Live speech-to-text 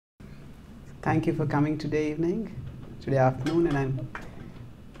Thank you for coming today afternoon, and I'm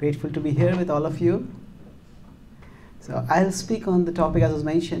grateful to be here with all of you. So I'll speak on the topic as was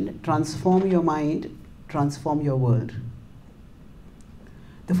mentioned, transform your mind, transform your world.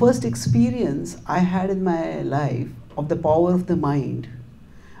 The first experience I had in my life of the power of the mind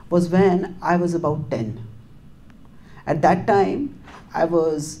was when I was about 10. At that time, I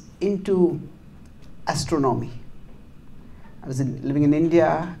was into astronomy. I was living in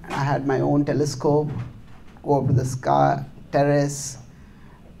India, and I had my own telescope, go up to the sky, terrace,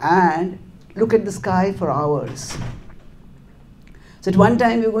 and look at the sky for hours. So at one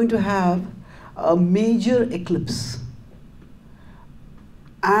time, we were going to have a major eclipse.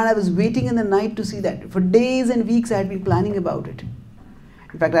 And I was waiting in the night to see that. For days and weeks, I had been planning about it.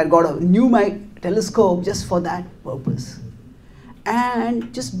 In fact, I had got a new telescope just for that purpose.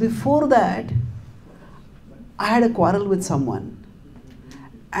 And just before that, I had a quarrel with someone.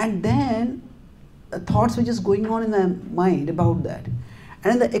 And then the thoughts were just going on in my mind about that. And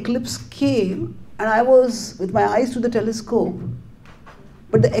then the eclipse came, and I was with my eyes to the telescope.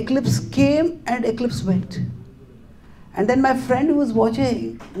 But the eclipse came and the eclipse went. And then my friend who was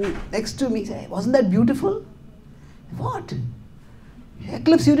watching next to me said, "Wasn't that beautiful?" What?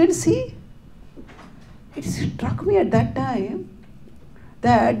 Eclipse you didn't see? It struck me at that time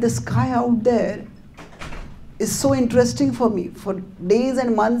that the sky out there is so interesting for me. For days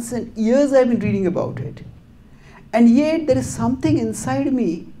and months and years I've been reading about it. And yet there is something inside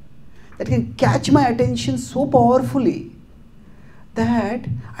me that can catch my attention so powerfully that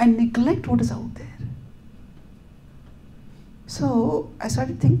I neglect what is out there. So I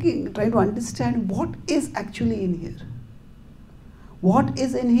started thinking, trying to understand what is actually in here. What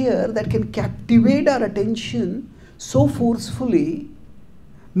is in here that can captivate our attention so forcefully?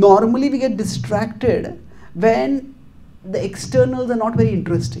 Normally we get distracted when the externals are not very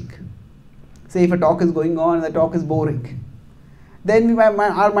interesting. Say if a talk is going on and the talk is boring, then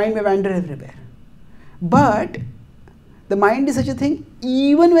our mind may wander everywhere. But the mind is such a thing,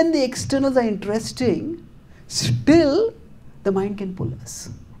 even when the externals are interesting, still the mind can pull us.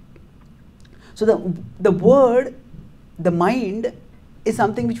 So the word, the mind, is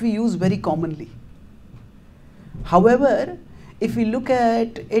something which we use very commonly. However, if we look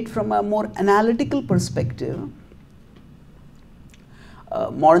at it from a more analytical perspective,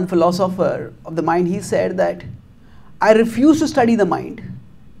 a modern philosopher of the mind, he said that I refuse to study the mind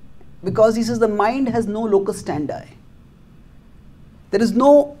because he says the mind has no locus standi. There is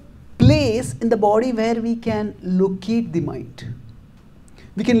no place in the body where we can locate the mind.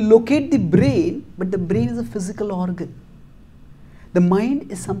 We can locate the brain, but the brain is a physical organ. The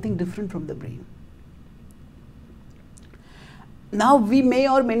mind is something different from the brain. Now we may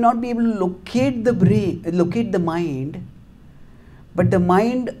or may not be able to locate the brain, locate the mind, but the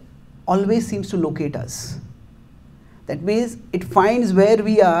mind always seems to locate us. That means it finds where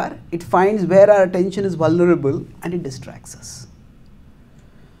we are, it finds where our attention is vulnerable, and it distracts us.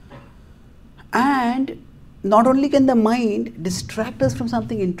 And not only can the mind distract us from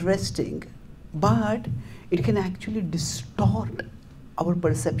something interesting, but it can actually distort our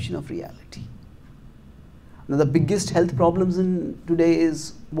perception of reality. Now, the biggest health problems in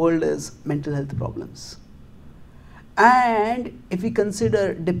today's world is mental health problems. And if we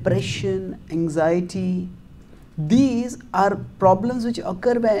consider depression, anxiety, these are problems which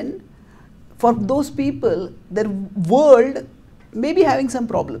occur when, for those people, their world may be having some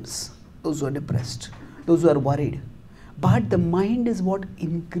problems. Those who are depressed, those who are worried. But the mind is what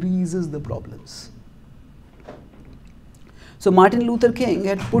increases the problems. So Martin Luther King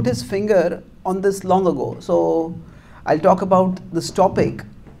had put his finger on this long ago. So I'll talk about this topic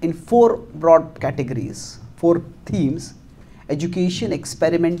in 4 broad categories, 4 themes: education,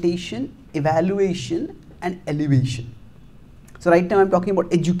 experimentation, evaluation, and elevation. So right now I'm talking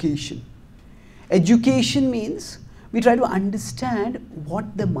about education. Education means we try to understand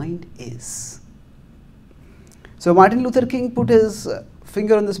what the mind is. So Martin Luther King put his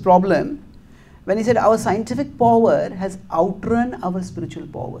finger on this problem when he said our scientific power has outrun our spiritual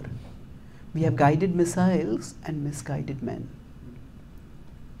power. We have guided missiles and misguided men.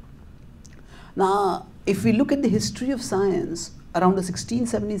 Now, if we look at the history of science around the 16th,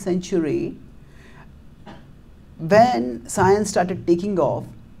 17th century, when science started taking off,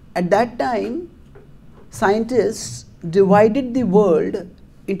 at that time, scientists divided the world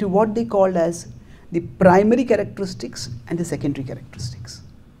into what they called as the primary characteristics and the secondary characteristics.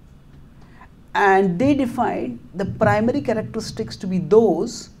 And they defined the primary characteristics to be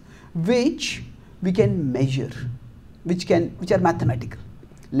those which we can measure, which are mathematical: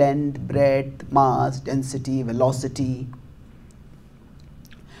 length, breadth, mass, density, velocity.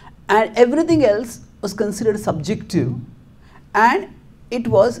 and everything else was considered subjective, and it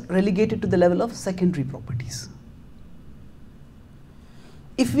was relegated to the level of secondary properties.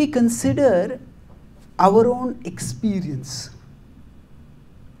 If we consider our own experience,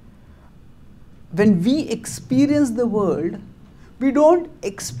 when we experience the world, we don't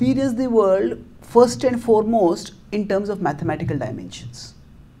experience the world first and foremost in terms of mathematical dimensions.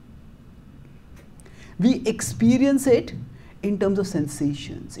 We experience it in terms of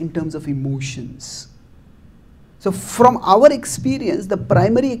sensations, in terms of emotions. So from our experience, the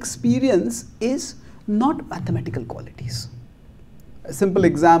primary experience is not mathematical qualities. A simple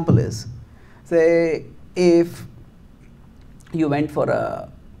example is, say, if you went for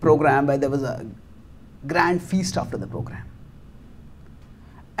a program where there was a grand feast after the program,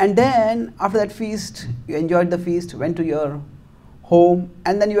 and then after that feast, you enjoyed the feast, went to your home,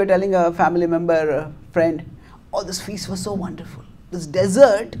 and then you were telling a family member, a friend, oh, this feast was so wonderful, this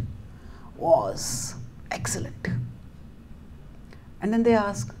dessert was excellent. And then they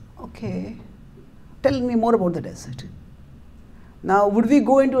ask, okay, tell me more about the dessert. Now, would we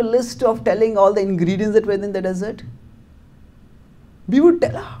go into a list of telling all the ingredients that were in the dessert? We would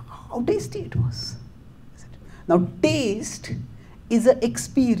tell how tasty it was. Now, taste is an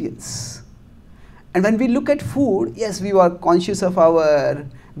experience. And when we look at food, yes, we are conscious of our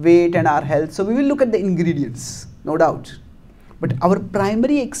weight and our health, so we will look at the ingredients, no doubt. But our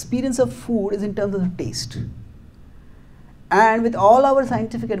primary experience of food is in terms of taste. And with all our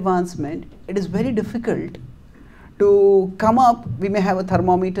scientific advancement, it is very difficult to come up. We may have a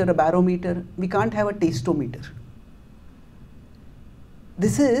thermometer, a barometer, we can't have a tastometer.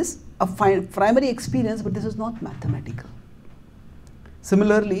 This is a primary experience, but this is not mathematical.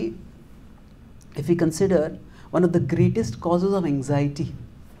 Similarly, if we consider one of the greatest causes of anxiety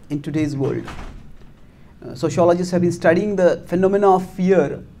in today's world, sociologists have been studying the phenomena of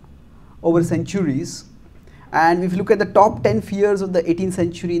fear over centuries, and if you look at the top 10 fears of the 18th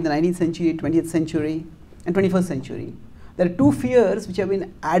century, the 19th century, 20th century, and 21st century, there are two fears which have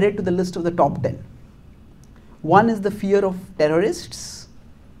been added to the list of the top 10. One is the fear of terrorists,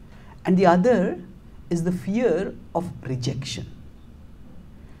 and the other is the fear of rejection.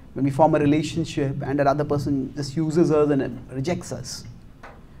 When we form a relationship and that other person just uses us and rejects us,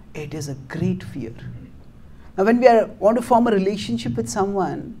 it is a great fear. Now, when we want to form a relationship with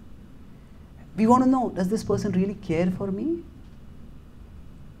someone, we want to know, does this person really care for me?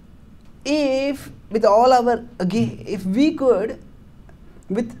 If with all our, again, if we could,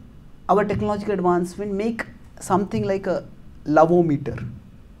 with our technological advancement, make something like a love-o-meter,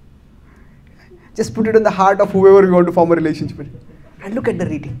 just put it in the heart of whoever we want to form a relationship with, and look at the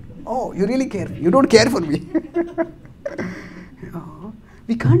reading. Oh, you really care. You don't care for me.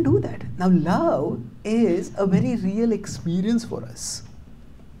 We can't do that. Now, love is a very real experience for us.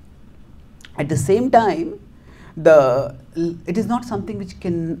 At the same time, it is not something which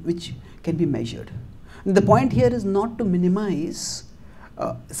can be measured. And the point here is not to minimize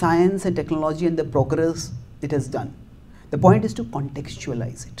science and technology and the progress it has done. The point is to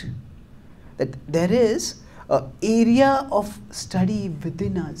contextualize it. That there is an area of study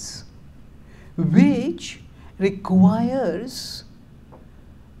within us which requires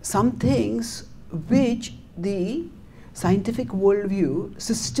some things which the scientific worldview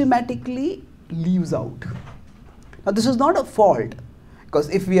systematically leaves out. Now, this is not a fault, because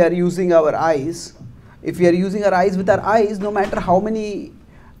if we are using our eyes, with our eyes, no matter how many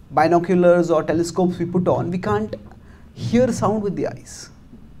binoculars or telescopes we put on, we can't hear sound with the eyes.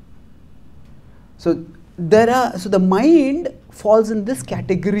 So the mind falls in this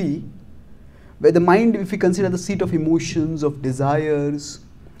category, where the mind, if we consider the seat of emotions, of desires,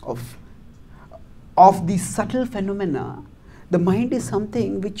 of these subtle phenomena, the mind is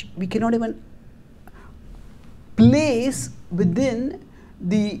something which we cannot even place within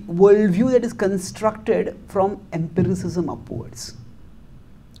the worldview that is constructed from empiricism upwards.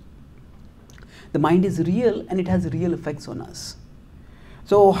 The mind is real and it has real effects on us.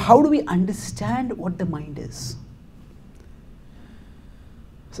 So how do we understand what the mind is?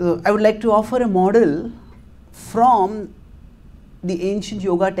 So I would like to offer a model from the ancient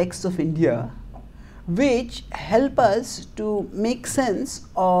yoga texts of India, which help us to make sense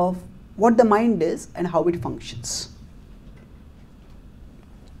of what the mind is and how it functions.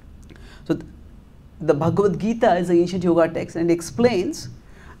 So the Bhagavad Gita is an ancient yoga text, and it explains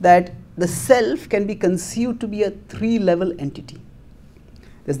that the self can be conceived to be a three-level entity.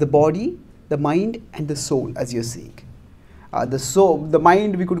 There's the body, the mind, and the soul, as you're saying. The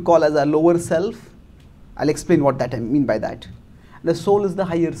mind we could call as a lower self. I'll explain what that I mean by that. The soul is the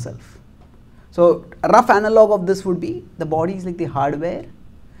higher self. So a rough analog of this would be, the body is like the hardware,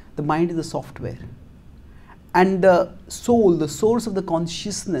 The mind is the software. And the soul, the source of the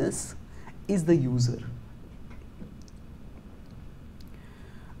consciousness, is the user.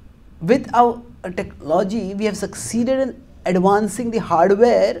 With our technology, we have succeeded in advancing the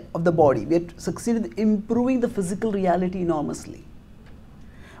hardware of the body. We have succeeded in improving the physical reality enormously.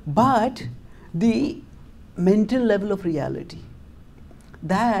 But the mental level of reality,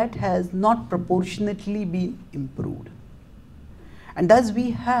 that has not proportionately been improved. And thus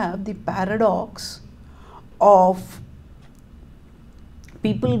we have the paradox of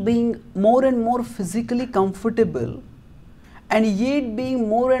people being more and more physically comfortable and yet being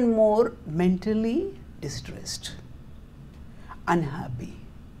more and more mentally distressed, unhappy,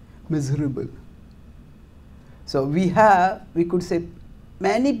 miserable. So we could say,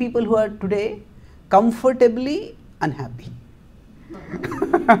 many people who are today comfortably unhappy.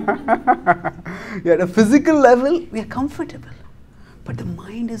 At a physical level, we are comfortable, but the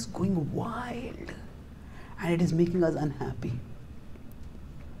mind is going wild and it is making us unhappy.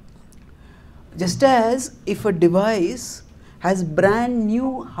 Just as if a device has brand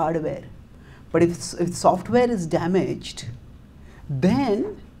new hardware, but if software is damaged,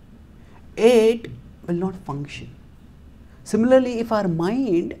 then it will not function. Similarly, if our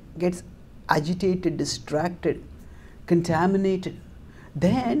mind gets agitated, distracted, contaminated,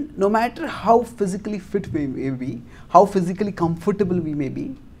 then no matter how physically fit we may be, how physically comfortable we may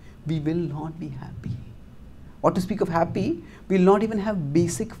be, we will not be happy. What to speak of happy, we will not even have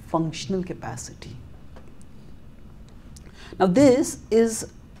basic functional capacity. Now this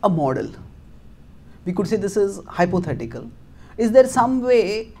is a model. We could say this is hypothetical. Is there some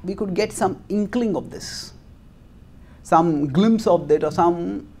way we could get some inkling of this? Some glimpse of that, or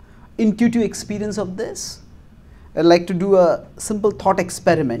some intuitive experience of this? I'd like to do a simple thought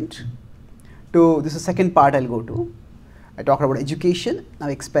experiment. This is the second part I'll go to. I talked about education, now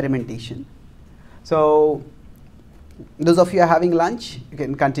experimentation. So those of you who are having lunch, you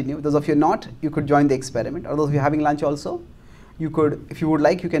can continue. Those of you not, you could join the experiment. Or those of you having lunch also, you could, if you would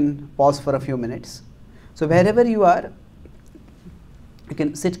like, you can pause for a few minutes. So wherever you are, you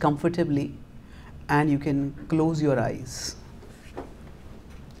can sit comfortably and you can close your eyes.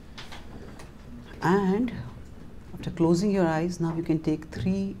 And after closing your eyes, now you can take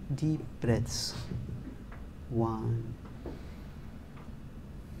 3 deep breaths. 1,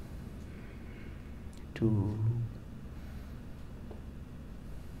 2,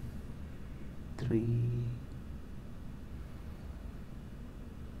 3.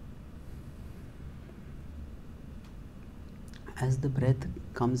 As the breath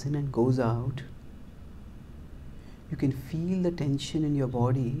comes in and goes out, you can feel the tension in your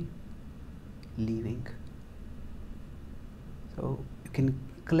body leaving. So you can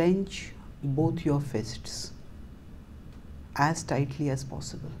clench both your fists as tightly as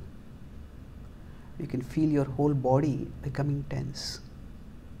possible. You can feel your whole body becoming tense.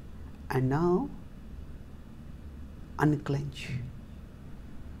 And now unclench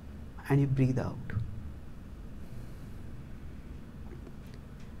and you breathe out.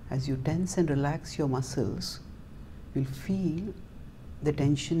 As you tense and relax your muscles, you'll feel the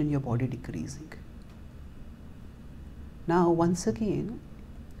tension in your body decreasing. Now once again,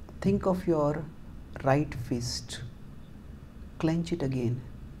 think of your right fist. Clench it again.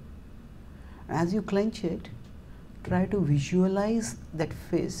 As you clench it, try to visualize that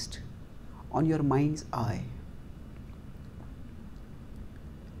fist on your mind's eye.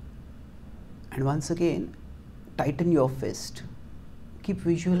 And once again, tighten your fist. Keep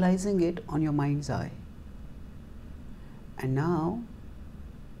visualizing it on your mind's eye. And now,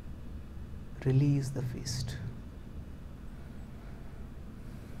 release the fist.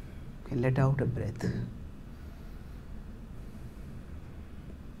 Okay, let out a breath.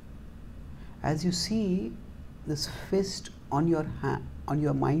 As you see this fist on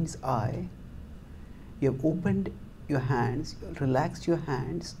your mind's eye, you have opened your hands, you have relaxed your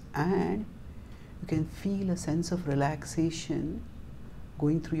hands, and you can feel a sense of relaxation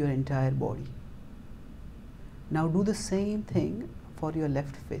going through your entire body. Now do the same thing for your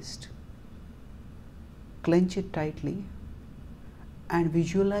left fist. Clench it tightly and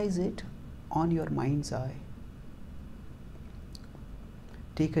visualize it on your mind's eye.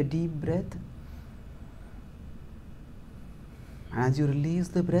 Take a deep breath. As you release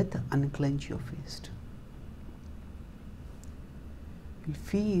the breath, unclench your fist. You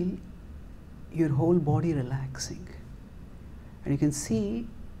feel your whole body relaxing. And you can see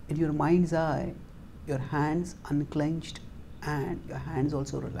in your mind's eye, your hands unclenched and your hands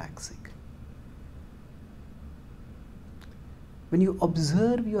also relaxing. When you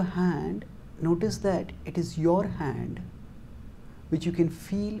observe your hand, notice that it is your hand which you can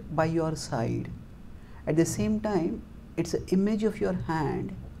feel by your side. At the same time, it's an image of your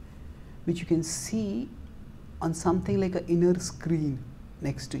hand which you can see on something like an inner screen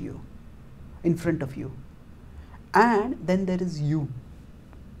next to you, in front of you. And then there is you,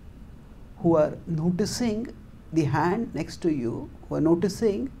 who are noticing the hand next to you, who are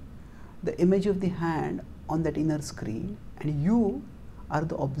noticing the image of the hand on that inner screen, and you are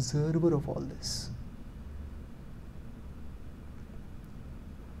the observer of all this.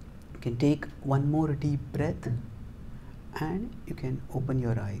 You can take one more deep breath and you can open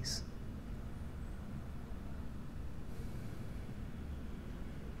your eyes.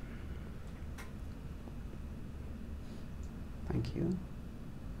 Thank you.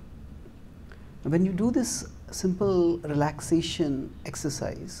 When you do this simple relaxation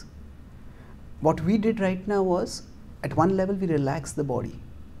exercise, what we did right now was, at one level we relaxed the body,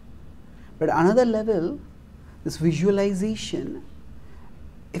 but another level, this visualization,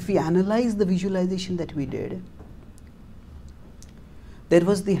 if we analyze the visualization that we did, there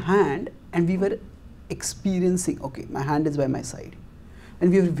was the hand and we were experiencing, okay, my hand is by my side,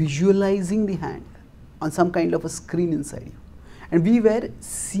 and we were visualizing the hand on some kind of a screen inside you, and we were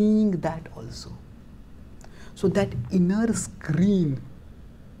seeing that also. So that inner screen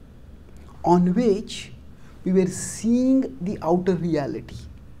on which we were seeing the outer reality,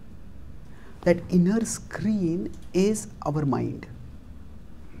 that inner screen is our mind.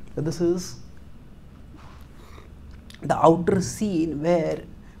 So this is the outer scene where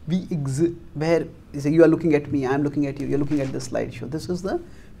we exist, where you say you are looking at me, I am looking at you, you are looking at the slideshow. This is the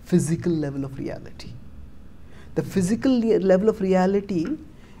physical level of reality. The physical level of reality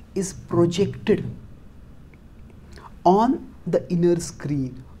is projected on the inner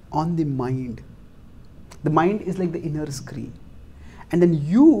screen, on the mind. The mind is like the inner screen, and then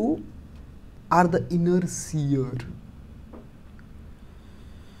you are the inner seer.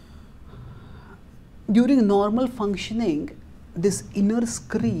 During normal functioning, this inner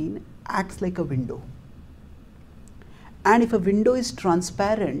screen acts like a window, and if a window is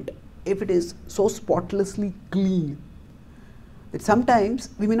transparent, if it is so spotlessly clean that sometimes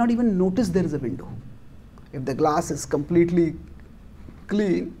we may not even notice there is a window. If the glass is completely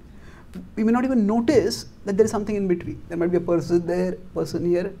clean, we may not even notice that there is something in between. There might be a person there, person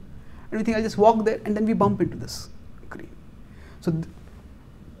here, and we think I'll just walk there, and then we bump into this screen. So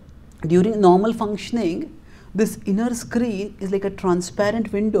during normal functioning, this inner screen is like a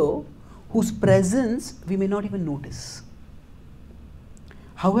transparent window whose presence we may not even notice.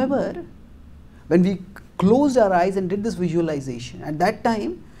 However, when we closed our eyes and did this visualization, at that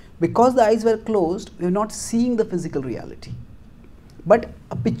time, because the eyes were closed, we were not seeing the physical reality, but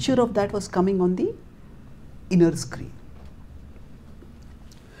a picture of that was coming on the inner screen.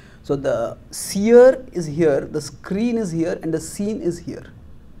 So the seer is here, the screen is here, and the scene is here.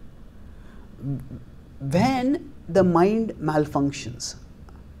 When the mind malfunctions,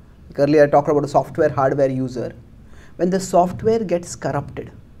 like earlier I talked about a software hardware user, when the software gets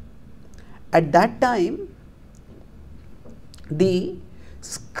corrupted, at that time the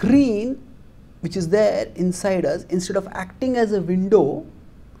screen which is there inside us, instead of acting as a window,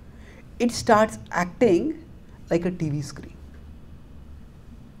 it starts acting like a TV screen,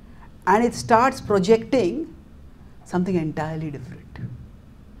 and it starts projecting something entirely different.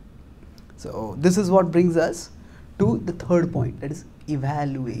 So this is what brings us to the third point, that is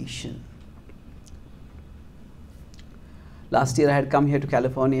evaluation. Last year I had come here to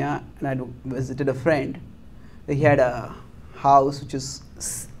California and I had visited a friend. He had a house which is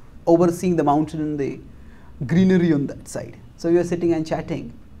overseeing the mountain and the greenery on that side. So we were sitting and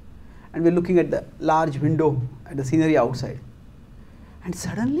chatting, and we were looking at the large window at the scenery outside, and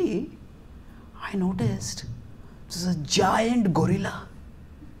suddenly I noticed this is a giant gorilla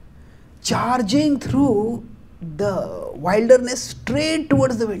charging through the wilderness straight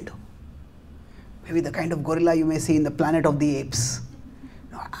towards the window. Maybe the kind of gorilla you may see in the Planet of the Apes.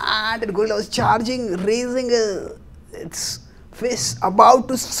 And that gorilla was charging, raising its fist, about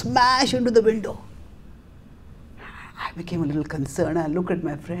to smash into the window. I became a little concerned. I looked at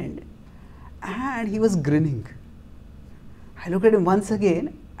my friend and he was grinning. I looked at him once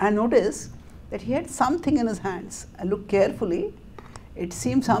again and noticed that he had something in his hands. I looked carefully. It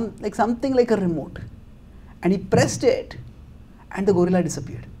seemed something like a remote, and he pressed it and the gorilla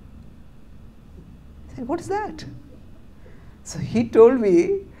disappeared. I said, "What is that?" So he told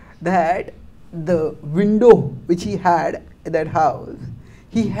me that the window which he had at that house,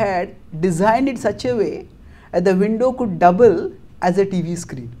 he had designed it such a way that the window could double as a TV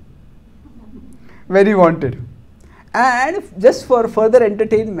screen when he wanted. And just for further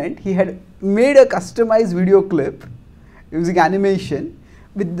entertainment, he had made a customized video clip using animation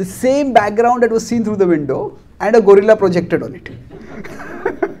with the same background that was seen through the window and a gorilla projected on it.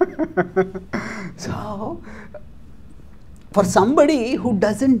 So, for somebody who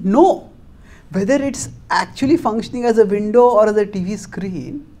doesn't know whether it's actually functioning as a window or as a TV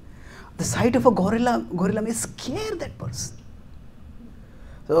screen, the sight of a gorilla may scare that person.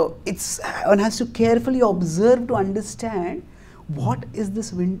 So one has to carefully observe to understand what is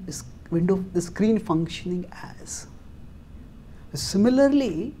this window, the screen functioning as.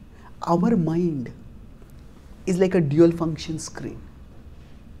 Similarly, our mind is like a dual function screen.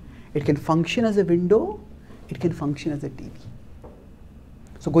 It can function as a window, it can function as a TV.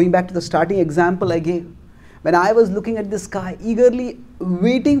 So going back to the starting example I gave, when I was looking at the sky, eagerly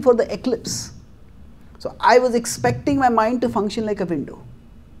waiting for the eclipse, so I was expecting my mind to function like a window.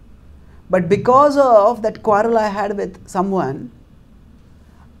 But because of that quarrel I had with someone,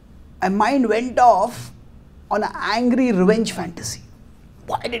 my mind went off on an angry revenge fantasy.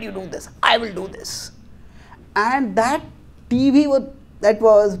 Why did you do this? I will do this. And that TV that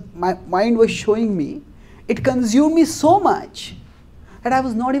was my mind was showing me, it consumed me so much that I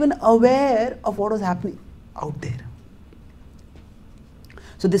was not even aware of what was happening out there.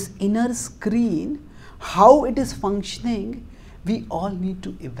 So this inner screen, how it is functioning, we all need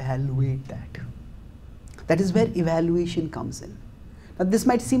to evaluate that. That is where evaluation comes in. Now this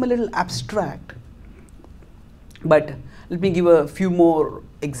might seem a little abstract, but let me give a few more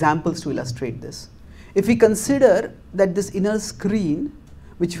examples to illustrate this. If we consider that this inner screen,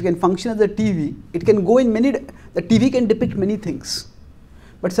 which can function as a TV, it can go in the TV can depict many things.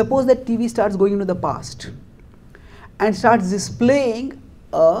 But suppose that TV starts going into the past and starts displaying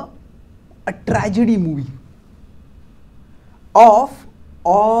a tragedy movie of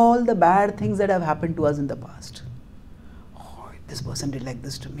all the bad things that have happened to us in the past. Oh, this person did like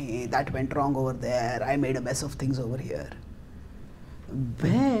this to me, that went wrong over there, I made a mess of things over here.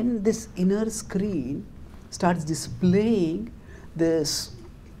 When this inner screen starts displaying this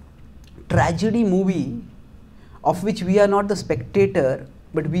tragedy movie of which we are not the spectator,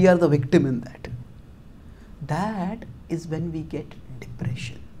 but we are the victim in that, that is when we get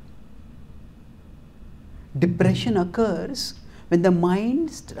depression. Depression occurs when the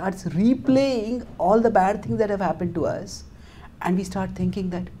mind starts replaying all the bad things that have happened to us, and we start thinking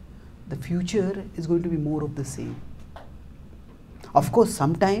that the future is going to be more of the same. Of course,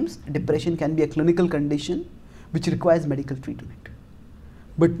 sometimes depression can be a clinical condition which requires medical treatment.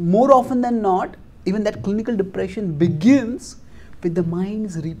 But more often than not, even that clinical depression begins with the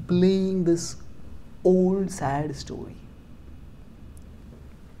mind's replaying this old sad story.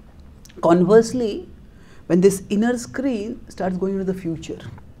 Conversely, when this inner screen starts going into the future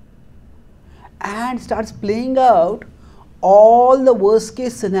and starts playing out all the worst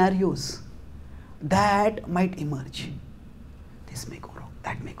case scenarios that might emerge. This may go wrong,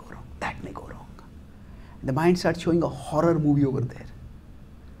 that may go wrong, that may go wrong. The mind starts showing a horror movie over there.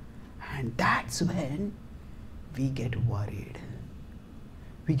 And that's when we get worried.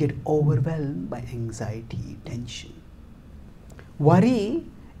 We get overwhelmed by anxiety, tension. Worry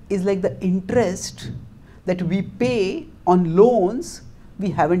is like the interest that we pay on loans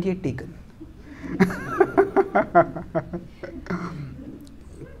we haven't yet taken.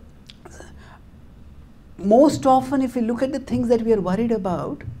 Most often, if we look at the things that we are worried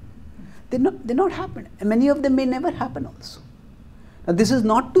about, they're not happening. And many of them may never happen also. Now, this is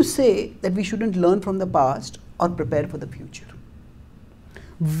not to say that we shouldn't learn from the past or prepare for the future.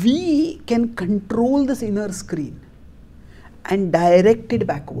 We can control this inner screen and direct it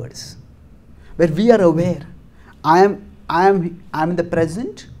backwards, where we are aware. I am in the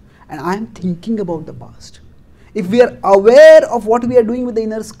present and I am thinking about the past. If we are aware of what we are doing with the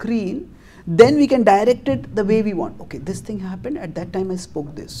inner screen, then we can direct it the way we want. Okay, this thing happened, at that time I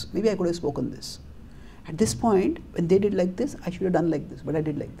spoke this. Maybe I could have spoken this. At this point, when they did like this, I should have done like this, but I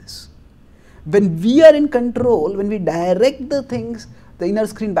did like this. When we are in control, when we direct the things, the inner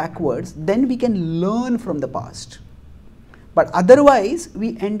screen backwards, then we can learn from the past. But otherwise,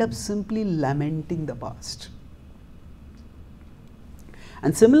 we end up simply lamenting the past.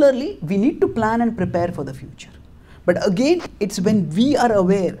 And similarly, we need to plan and prepare for the future. But again, it's when we are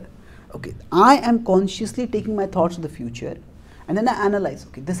aware, okay, I am consciously taking my thoughts to the future, and then I analyze,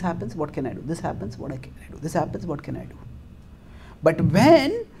 okay, this happens, what can I do? This happens, what can I do? This happens, what can I do? But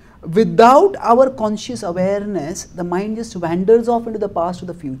when, without our conscious awareness, the mind just wanders off into the past or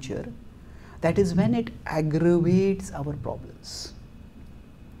the future, that is when it aggravates our problems.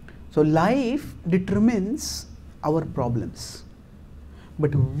 So life determines our problems,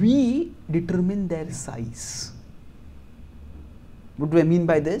 but we determine their size. What do I mean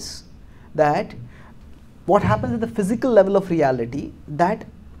by this? That what happens at the physical level of reality, that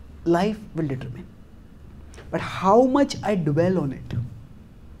life will determine. But how much I dwell on it,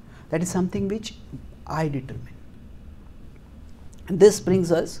 that is something which I determine. And this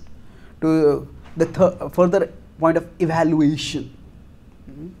brings us to the further point of evaluation.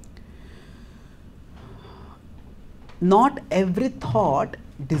 Not every thought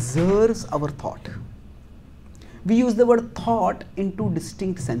deserves our thought. We use the word thought in two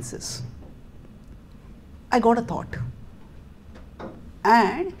distinct senses. I got a thought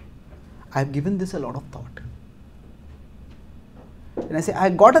and I have given this a lot of thought. When I say I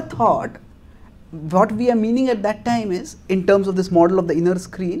got a thought, what we are meaning at that time is, in terms of this model of the inner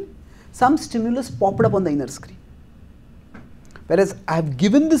screen, some stimulus popped up on the inner screen. Whereas I have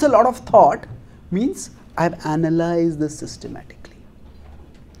given this a lot of thought means I have analyzed this systematically.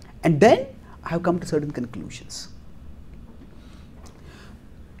 And then I have come to certain conclusions.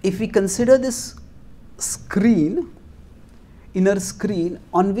 If we consider this screen, inner screen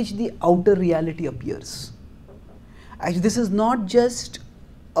on which the outer reality appears, actually this is not just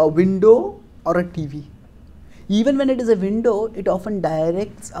a window or a TV. Even when it is a window, it often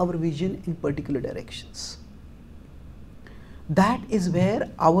directs our vision in particular directions. That is where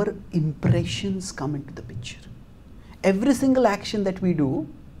our impressions come into the picture. Every single action that we do,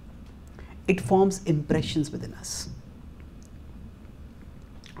 it forms impressions within us.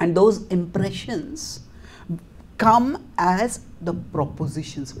 And those impressions come as the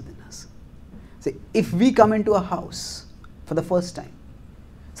propositions within us. See, if we come into a house for the first time,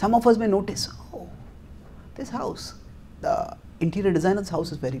 some of us may notice, oh, this house, the interior design of this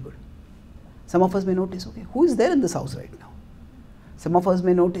house is very good. Some of us may notice, okay, who is there in this house right now? Some of us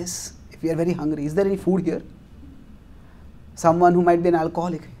may notice, if we are very hungry, is there any food here? Someone who might be an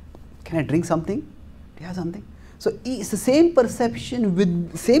alcoholic, can I drink something? Do you have something? So it's the same perception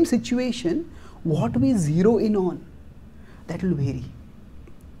with the same situation. What we zero in on, that will vary.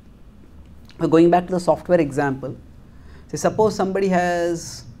 Going back to the software example, say suppose somebody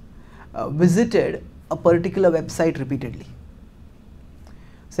has visited a particular website repeatedly.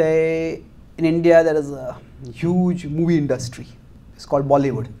 Say in India there is a huge movie industry, it's called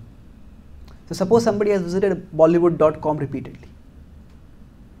Bollywood. So suppose somebody has visited bollywood.com repeatedly,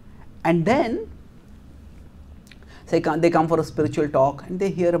 and then say they come for a spiritual talk and they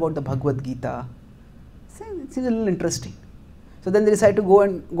hear about the Bhagavad Gita. Say it seems a little interesting. So then they decide to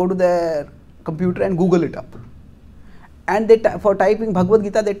go to their computer and Google it up. And they for typing Bhagavad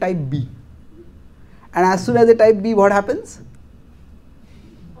Gita, they type B. And as soon as they type B, what happens?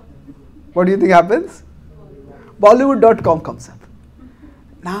 What do you think happens? Bollywood.com comes up.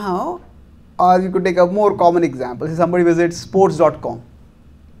 Now, or you could take a more common example. Say somebody visits sports.com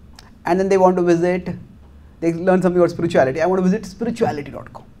and then they want to visit, they learn something about spirituality. I want to visit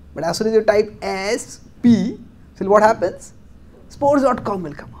spirituality.com. But as soon as you type SP, so what happens? Sports.com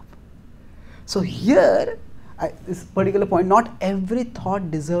will come up. So here, this particular point, not every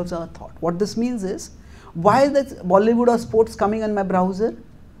thought deserves our thought. What this means is, why is that Bollywood or sports coming on my browser?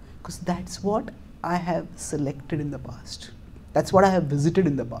 Because that's what I have selected in the past. That's what I have visited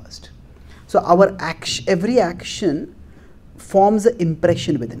in the past. So our every action forms an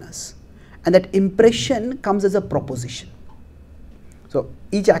impression within us. And that impression comes as a proposition. So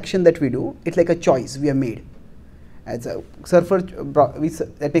each action that we do, it's like a choice we have made. As a surfer,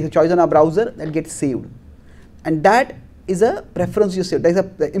 that takes a choice on our browser, that gets saved. And that is a preference you save, that is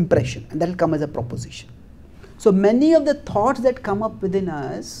the impression, and that will come as a proposition. So many of the thoughts that come up within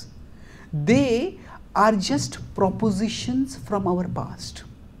us, they are just propositions from our past.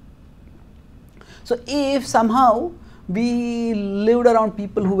 So if somehow we lived around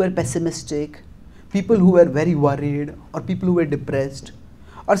people who were pessimistic, people who were very worried, or people who were depressed,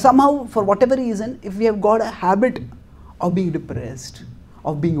 or somehow for whatever reason, if we have got a habit of being depressed,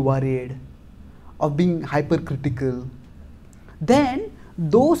 of being worried, of being hypercritical, then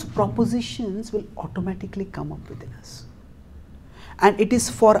those propositions will automatically come up within us. And it is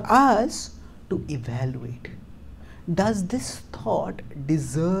for us to evaluate, does this thought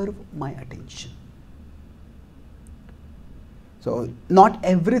deserve my attention? So not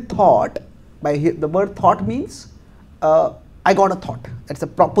every thought, by the word thought means I got a thought. That's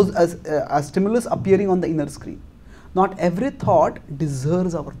a stimulus appearing on the inner screen. Not every thought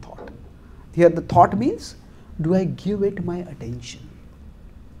deserves our thought. Here the thought means, do I give it my attention?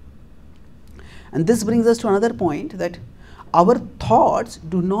 And this brings us to another point, that our thoughts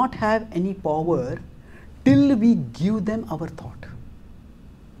do not have any power till we give them our thought.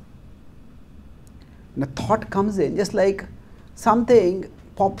 When a thought comes in, just like something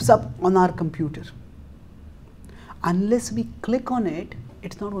pops up on our computer, unless we click on it,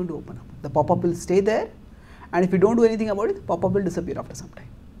 it's not going to open up. The pop-up will stay there, And if we don't do anything about it, pop-up will disappear after some time.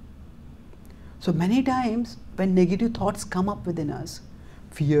 So many times when negative thoughts come up within us,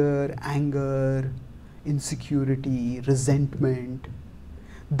 fear, anger, insecurity, resentment,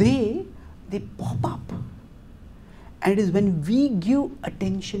 they pop up. And it is when we give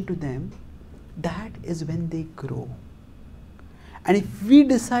attention to them, that is when they grow. And if we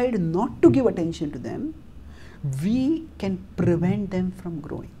decide not to give attention to them, we can prevent them from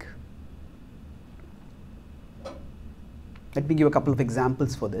growing. Let me give a couple of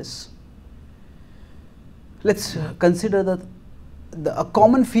examples for this. Let's consider a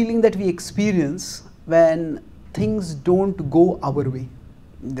common feeling that we experience when things don't go our way.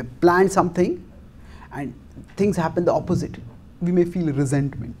 They plan something and things happen the opposite. We may feel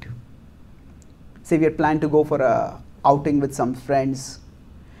resentment. Say we had planned to go for a outing with some friends,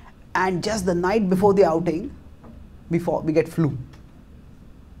 and just the night before the outing, we get flu.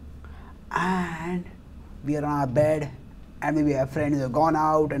 And we are on our bed, and maybe our friends have gone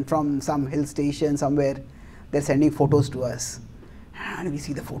out, and from some hill station somewhere, they're sending photos to us. And we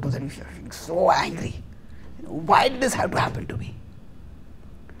see the photos and we feel so angry. Why did this have to happen to me?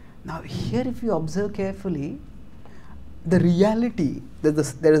 Now here, if you observe carefully, the reality, there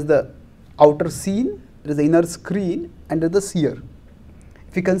is the outer scene, there is the inner screen, and there is the seer.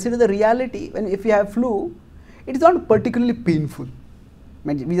 If you consider the reality, if you have flu, it is not particularly painful.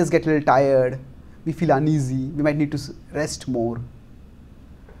 We just get a little tired, we feel uneasy, we might need to rest more.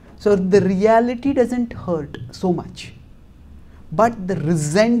 So the reality doesn't hurt so much. But the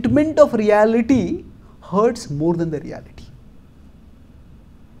resentment of reality hurts more than the reality.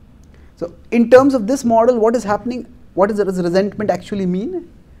 So in terms of this model, what is happening? What does resentment actually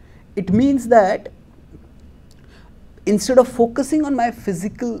mean? It means that instead of focusing on my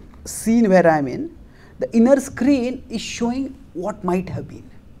physical scene where I am in, the inner screen is showing what might have been.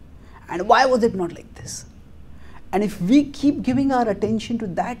 And why was it not like this? And if we keep giving our attention to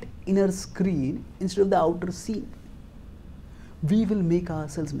that inner screen instead of the outer scene, we will make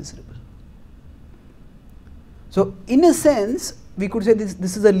ourselves miserable. So in a sense, we could say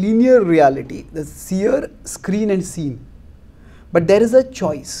this is a linear reality, the seer, screen and scene. But there is a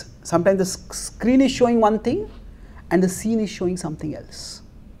choice. Sometimes the screen is showing one thing and the scene is showing something else.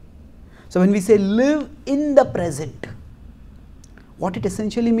 So when we say live in the present, what it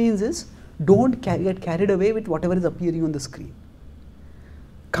essentially means is don't get carried away with whatever is appearing on the screen.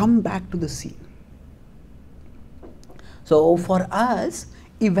 Come back to the scene. So for us,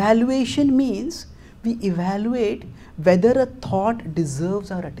 evaluation means we evaluate whether a thought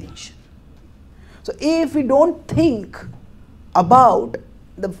deserves our attention. So if we don't think about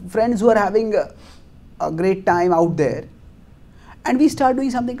the friends who are having a great time out there, and we start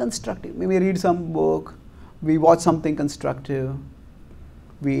doing something constructive, maybe read some book, we watch something constructive,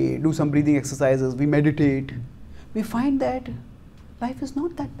 we do some breathing exercises, we meditate, we find that life is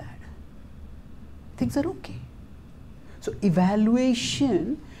not that bad. Things are okay. So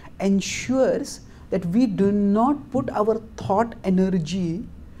evaluation ensures that we do not put our thought energy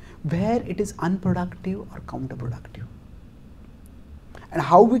where it is unproductive or counterproductive. And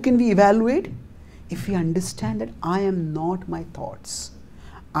how can we evaluate? If we understand that I am not my thoughts,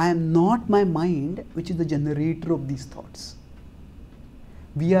 I am not my mind, which is the generator of these thoughts.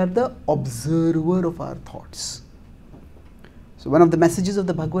 We are the observer of our thoughts. So one of the messages of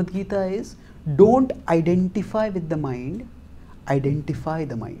the Bhagavad Gita is, don't identify with the mind, identify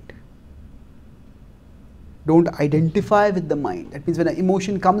the mind. Don't identify with the mind. That means when an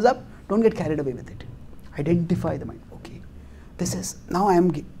emotion comes up, don't get carried away with it. Identify the mind. Okay, this is, now I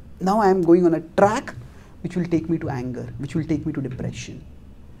am going on a track which will take me to anger, which will take me to depression,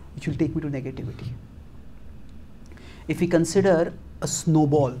 which will take me to negativity. If we consider a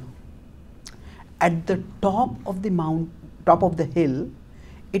snowball, at the top of the hill,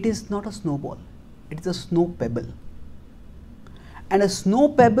 it is not a snowball, it is a snow pebble. And a snow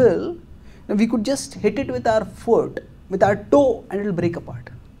pebble, we could just hit it with our foot, with our toe, and it will break apart.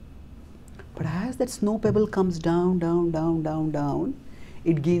 But as that snow pebble comes down, down, down, down, down,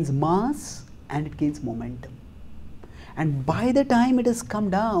 it gains mass and it gains momentum. And by the time it has come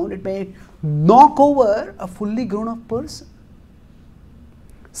down, it may knock over a fully grown up person.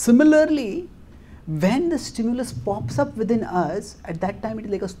 Similarly, when the stimulus pops up within us, at that time it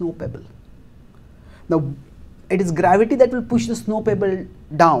is like a snow pebble. Now, it is gravity that will push the snow pebble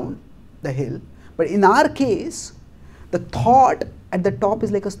down the hill, but in our case, the thought at the top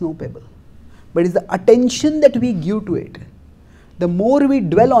is like a snow pebble. But it's the attention that we give to it. The more we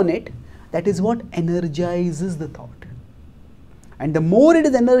dwell on it, that is what energizes the thought. And the more it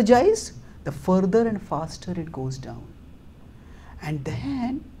is energized, the further and faster it goes down. And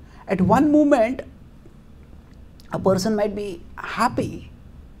then, at one moment, a person might be happy,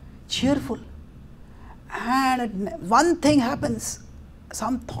 cheerful, and one thing happens,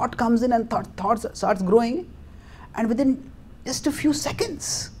 some thought comes in and thought starts growing, and within just a few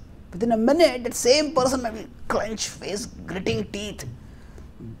seconds, within a minute, that same person might be clenched face, gritting teeth,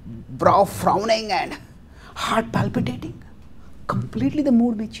 brow frowning and heart palpitating. Completely the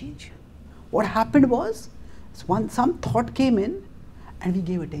mood may change. What happened was, some thought came in and we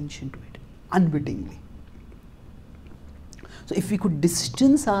gave attention to it, unwittingly. So if we could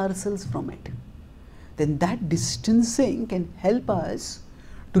distance ourselves from it, then that distancing can help us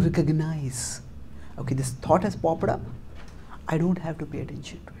to recognize, okay, this thought has popped up, I don't have to pay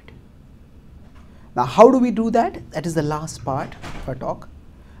attention to it. Now how do we do that? That is the last part of our talk.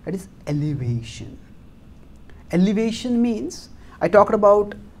 That is elevation. Elevation means, I talked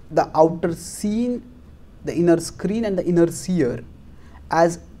about the outer scene, the inner screen and the inner seer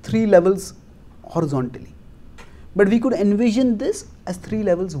as 3 levels horizontally. But we could envision this as 3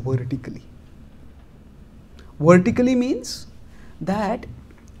 levels vertically. Vertically means that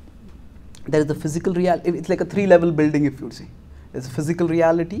there is the physical reality, it's like a 3-level building, if you would say. There is a physical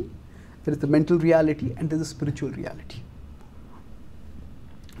reality, there is the mental reality, and there is a spiritual reality.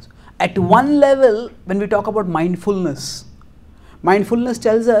 So, at one level, when we talk about mindfulness, mindfulness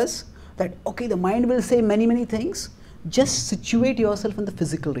tells us that, okay, the mind will say many things, just situate yourself in the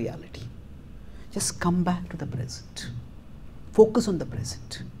physical reality. Just come back to the present. Focus on the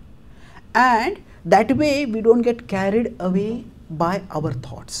present. And that way we don't get carried away by our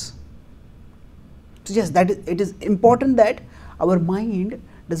thoughts. So yes, it is important that our mind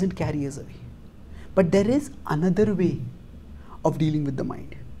doesn't carry us away. But there is another way of dealing with the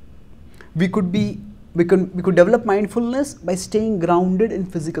mind. We could develop mindfulness by staying grounded in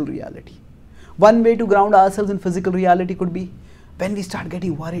physical reality. One way to ground ourselves in physical reality could be when we start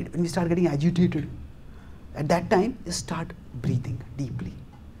getting worried, when we start getting agitated. At that time, just start breathing deeply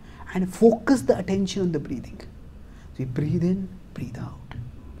and focus the attention on the breathing. So we breathe in, breathe out.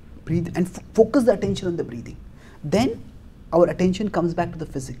 Breathe and focus the attention on the breathing. Then our attention comes back to the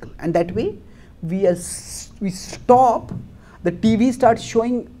physical, and that way we stop, the TV starts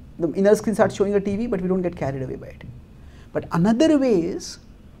showing, the inner screen starts showing a TV, but we don't get carried away by it. But another way is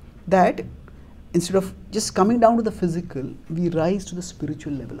that instead of just coming down to the physical, we rise to the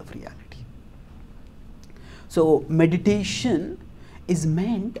spiritual level of reality. So meditation is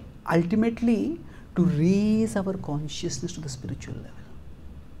meant ultimately to raise our consciousness to the spiritual level.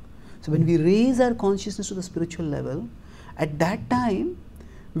 So when we raise our consciousness to the spiritual level, at that time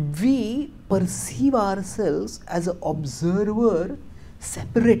we perceive ourselves as an observer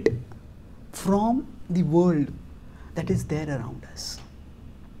separate from the world that is there around us.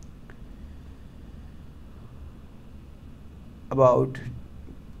 About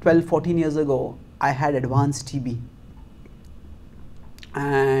 12-14 years ago, I had advanced TB,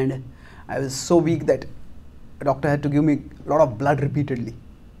 and I was so weak that the doctor had to give me a lot of blood repeatedly.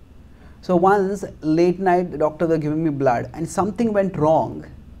 So once late night, the doctor was giving me blood, and something went wrong,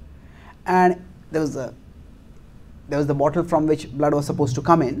 and there was the bottle from which blood was supposed to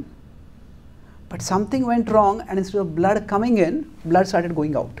come in, but something went wrong, and instead of blood coming in, blood started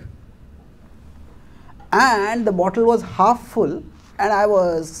going out. And the bottle was half full, and I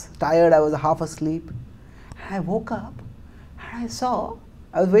was tired, I was half asleep. And I woke up and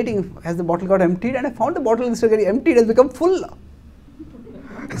I was waiting as the bottle got emptied, and I found the bottle, instead of getting emptied, has become full now.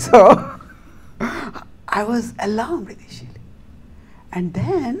 So I was alarmed initially. And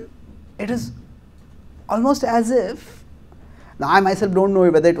then it is almost as if, now I myself don't know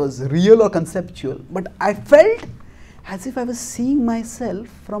whether it was real or conceptual, but I felt as if I was seeing myself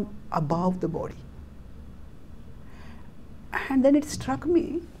from above the body. And then it struck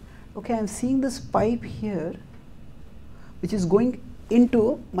me, okay, I'm seeing this pipe here which is going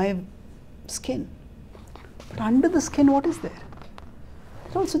into my skin. But under the skin, what is there?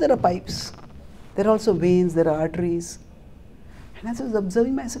 Also there are pipes, there are also veins, there are arteries. And as I was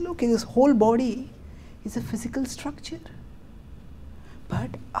observing myself, okay, this whole body is a physical structure. But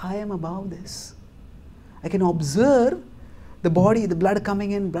I am above this. I can observe the body, the blood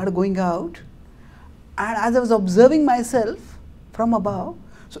coming in, blood going out. And as I was observing myself from above,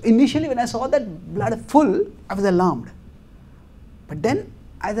 so initially when I saw that blood full, I was alarmed. But then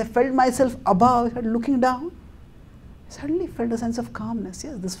as I felt myself above, I started looking down, I suddenly felt a sense of calmness.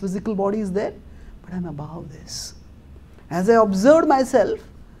 Yes, this physical body is there, but I'm above this. As I observed myself,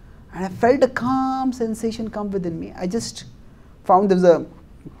 and I felt a calm sensation come within me, I just found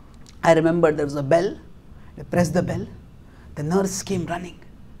I remembered there was a bell, I pressed the bell, the nurse came running,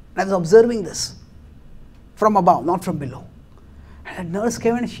 and I was observing this from above, not from below. And the nurse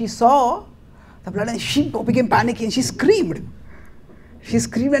came and she saw the blood, and she became panicky and she screamed. She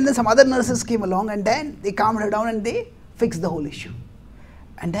screamed, and then some other nurses came along, and then they calmed her down and they fixed the whole issue.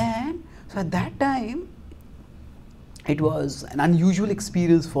 And then, so at that time, it was an unusual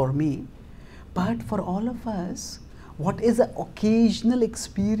experience for me, but for all of us, what is an occasional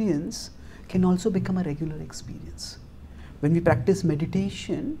experience can also become a regular experience. When we practice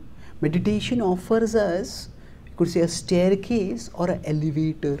meditation, meditation offers us, you could say, a staircase or an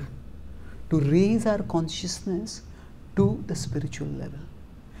elevator to raise our consciousness to the spiritual level,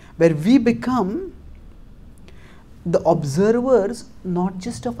 where we become the observers not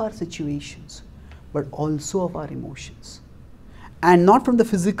just of our situations, but also of our emotions. And not from the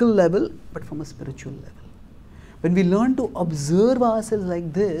physical level, but from a spiritual level. When we learn to observe ourselves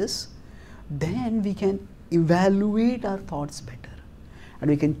like this, then we can evaluate our thoughts better. And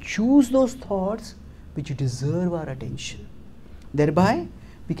we can choose those thoughts which deserve our attention. Thereby,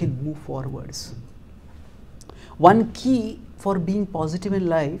 we can move forwards. One key for being positive in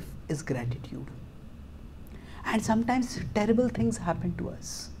life is gratitude. And sometimes terrible things happen to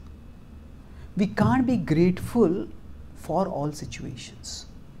us. We can't be grateful for all situations,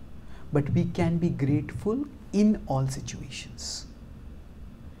 but we can be grateful in all situations.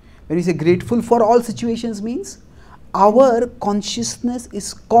 When we say grateful for all situations means our consciousness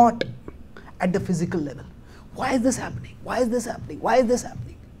is caught at the physical level. Why is this happening? Why is this happening? Why is this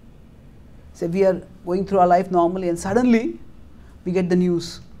happening? So we are going through our life normally and suddenly we get the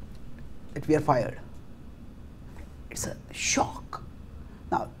news that we are fired. It's a shock.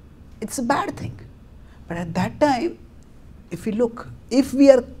 Now, it's a bad thing. But at that time, if we look, if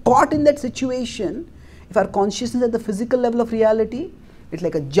we are caught in that situation, if our consciousness at the physical level of reality, it's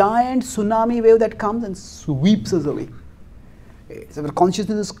like a giant tsunami wave that comes and sweeps us away. So our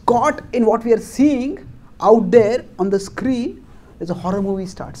consciousness is caught in what we are seeing out there on the screen, as a horror movie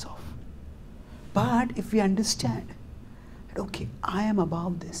starts off. But if we understand that, okay, I am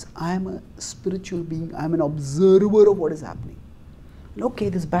above this, I am a spiritual being, I am an observer of what is happening. And okay,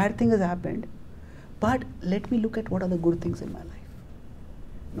 this bad thing has happened, but let me look at what are the good things in my life.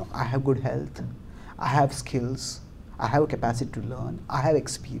 No, I have good health, I have skills, I have a capacity to learn, I have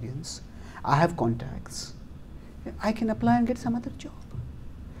experience, I have contacts. I can apply and get some other job.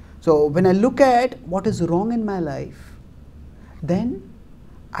 So when I look at what is wrong in my life, then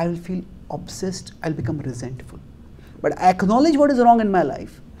I will feel obsessed, I will become resentful. But I acknowledge what is wrong in my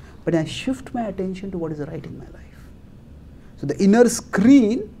life, but I shift my attention to what is right in my life. So the inner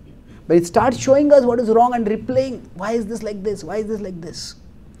screen, when it starts showing us what is wrong and replaying, why is this like this, why is this like this,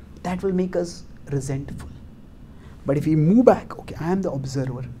 that will make us resentful. But if we move back, okay, I am the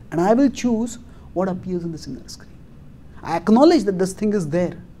observer and I will choose what appears in this inner screen. I acknowledge that this thing is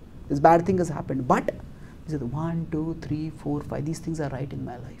there, this bad thing has happened, but these are the 1, 2, 3, 4, 5, these things are right in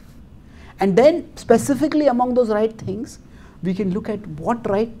my life. And then specifically among those right things, we can look at what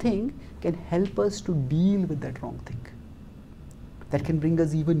right thing can help us to deal with that wrong thing. That can bring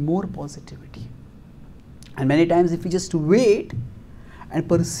us even more positivity. And many times if we just wait and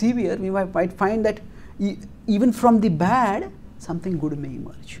persevere, we might find that even from the bad, something good may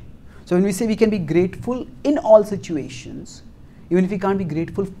emerge. So when we say we can be grateful in all situations, even if we can't be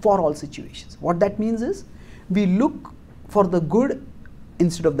grateful for all situations, what that means is we look for the good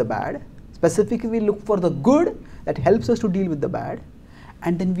instead of the bad. Specifically, we look for the good that helps us to deal with the bad,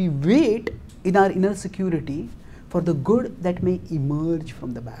 and then we wait in our inner security for the good that may emerge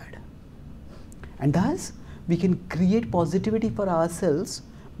from the bad. And thus, we can create positivity for ourselves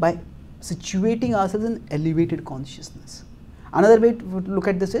by situating ourselves in elevated consciousness. Another way to look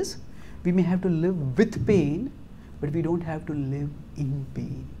at this is, we may have to live with pain, but we don't have to live in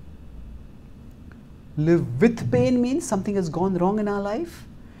pain. Live with pain means something has gone wrong in our life,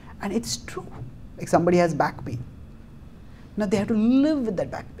 and it's true. Like somebody has back pain. Now they have to live with that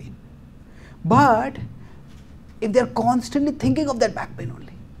back pain. But if they're constantly thinking of that back pain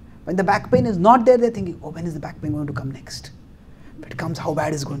only, when the back pain is not there, they're thinking, oh, when is the back pain going to come next? If it comes, how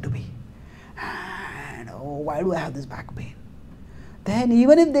bad is it going to be? And oh, why do I have this back pain? Then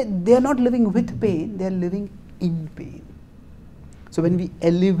even if they are not living with pain, they are living in pain. So when we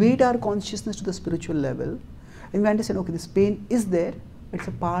elevate our consciousness to the spiritual level, and we understand, okay, this pain is there, it's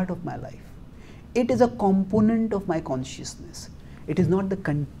a part of my life. It is a component of my consciousness. It is not the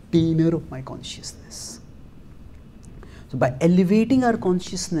container of my consciousness. So by elevating our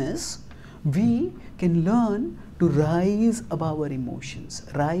consciousness, we can learn to rise above our emotions,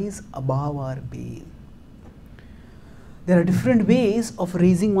 rise above our pain. There are different ways of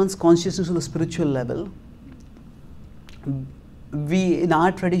raising one's consciousness to the spiritual level. We, in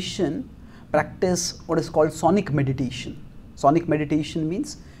our tradition, practice what is called sonic meditation. Sonic meditation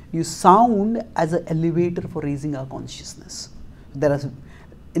means use sound as an elevator for raising our consciousness. There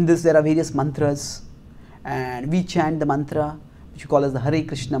are various mantras, and we chant the mantra which we call as the Hare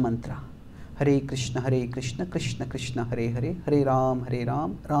Krishna mantra. Hare Krishna, Krishna Krishna, Hare Hare, Hare Ram,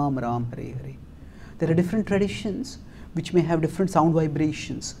 Ram Ram, Hare Hare. There are different traditions which may have different sound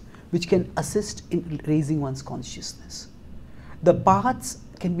vibrations which can assist in raising one's consciousness. The paths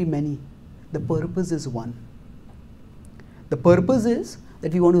can be many. The purpose is one. The purpose is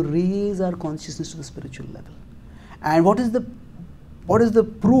that we want to raise our consciousness to the spiritual level. And what is the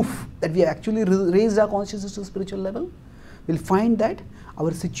proof that we actually raised our consciousness to the spiritual level? We'll find that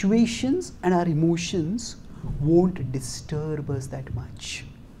our situations and our emotions won't disturb us that much.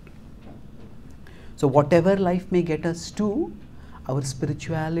 So whatever life may get us to, our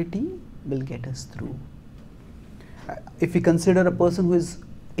spirituality will get us through. If we consider a person who is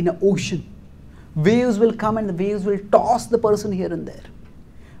in an ocean, waves will come and the waves will toss the person here and there.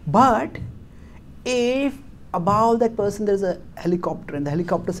 But if above that person there is a helicopter and the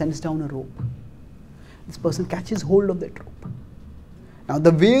helicopter sends down a rope, this person catches hold of that rope. Now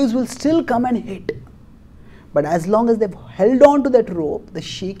the waves will still come and hit, but as long as they've held on to that rope, the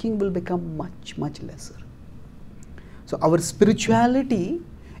shaking will become much, much lesser. So our spirituality,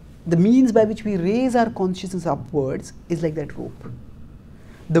 the means by which we raise our consciousness upwards, is like that rope.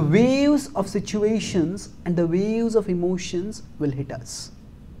 The waves of situations and the waves of emotions will hit us.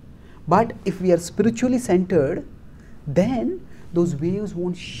 But if we are spiritually centered, then those waves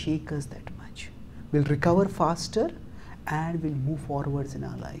won't shake us that much. We'll recover faster and we'll move forwards in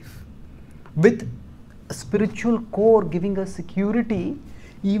our life. With a spiritual core giving us security,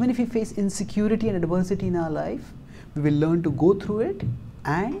 even if we face insecurity and adversity in our life, we will learn to go through it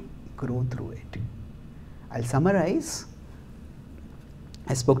and grow through it. I'll summarize.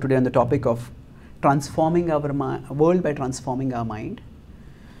 I spoke today on the topic of transforming our world by transforming our mind.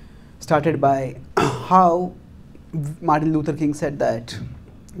 Started by how Martin Luther King said that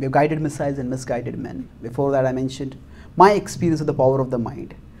we have guided missiles and misguided men. Before that I mentioned my experience of the power of the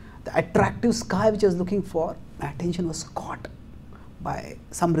mind. The attractive sky which I was looking for, my attention was caught by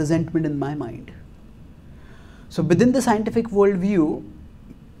some resentment in my mind. So within the scientific worldview,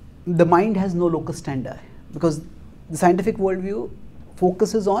 the mind has no locus standi, because the scientific worldview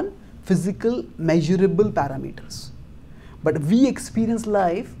focuses on physical, measurable parameters. But we experience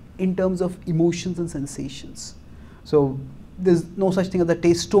life in terms of emotions and sensations. So there's no such thing as a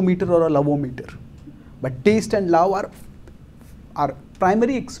tastometer or a lovometer. But taste and love are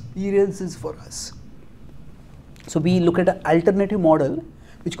primary experiences for us. So we look at an alternative model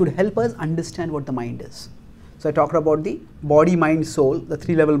which could help us understand what the mind is. So I talked about the body, mind, soul, the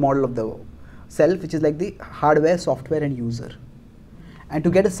three-level model of the self, which is like the hardware, software and user. And to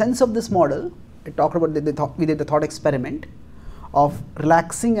get a sense of this model, I talked about we did the thought experiment of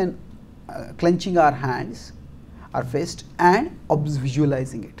relaxing and clenching our hands, our fist, and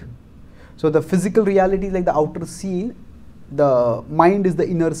visualizing it. So the physical reality is like the outer scene, the mind is the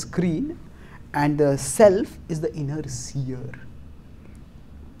inner screen, and the self is the inner seer.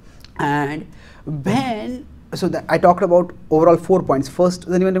 And when, so that I talked about overall 4 points. First,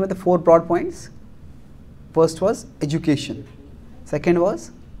 does anyone remember the 4 broad points? First was education. Second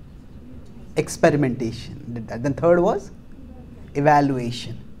was experimentation. Did that. Then third was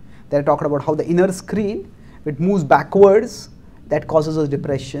evaluation. Then I talked about how the inner screen, if it moves backwards, that causes us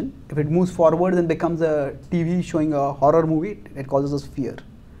depression. If it moves forward and becomes a TV showing a horror movie, it causes us fear.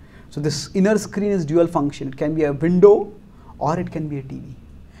 So this inner screen is dual function. It can be a window or it can be a TV.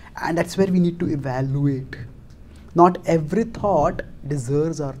 And that's where we need to evaluate. Not every thought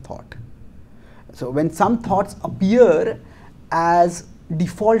deserves our thought. So when some thoughts appear as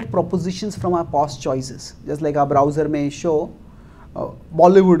default propositions from our past choices, just like our browser may show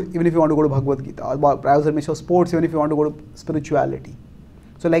Bollywood even if you want to go to Bhagavad Gita, or browser may show sports even if you want to go to spirituality.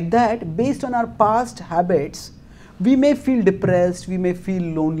 So like that, based on our past habits, we may feel depressed, we may feel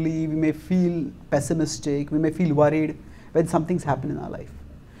lonely, we may feel pessimistic, we may feel worried when something's happened in our life.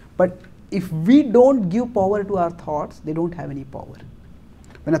 But if we don't give power to our thoughts, they don't have any power.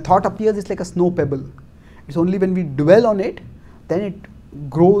 When a thought appears, it's like a snow pebble. It's only when we dwell on it, then it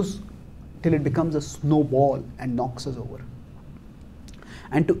grows till it becomes a snowball and knocks us over.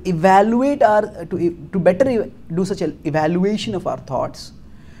 And to evaluate to better do such an evaluation of our thoughts,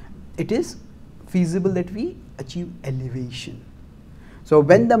 it is feasible that we achieve elevation. So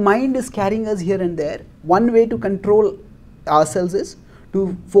when the mind is carrying us here and there, one way to control ourselves is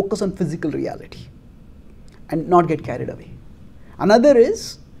to focus on physical reality and not get carried away. Another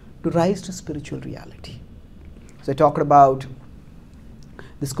is to rise to spiritual reality. So I talked about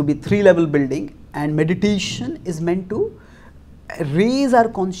this could be 3-level building, and meditation is meant to raise our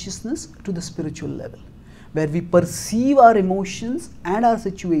consciousness to the spiritual level, where we perceive our emotions and our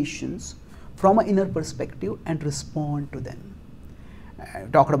situations from an inner perspective and respond to them.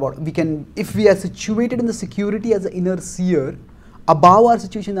 Talked about, we can, if we are situated in the security as an inner seer above our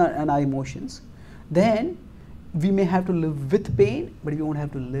situation and our emotions, then we may have to live with pain, but we won't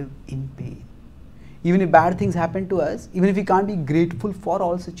have to live in pain. Even if bad things happen to us, even if we can't be grateful for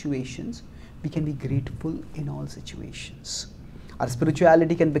all situations, we can be grateful in all situations. Our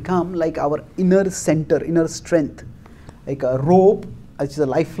spirituality can become like our inner center, inner strength, like a rope, which is a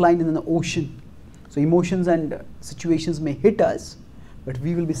lifeline in the ocean. So emotions and situations may hit us, but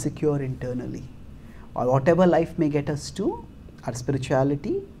we will be secure internally. Or whatever life may get us to, our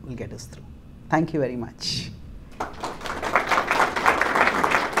spirituality will get us through. Thank you very much.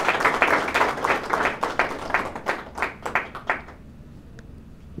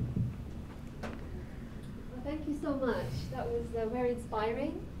 Thank you so much. That was very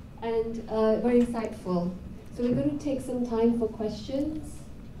inspiring and very insightful. So we're going to take some time for questions,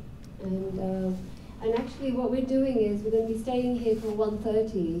 and actually what we're doing is we're going to be staying here till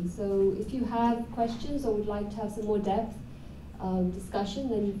 1:30. So if you have questions or would like to have some more depth discussion,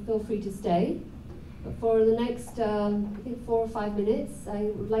 then feel free to stay. But for the next, I think 4 or 5 minutes,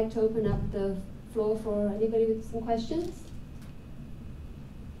 I would like to open up the floor for anybody with some questions.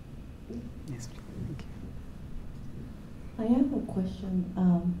 Yes, please. Thank you. I have a question.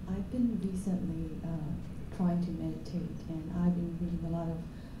 I've been recently trying to meditate, and I've been reading a lot of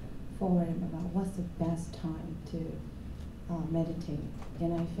forum about what's the best time to meditate.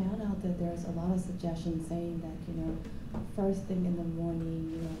 And I found out that there's a lot of suggestions saying that, you know, first thing in the morning,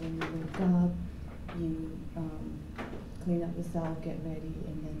 you know, when you wake up, you clean up yourself, get ready,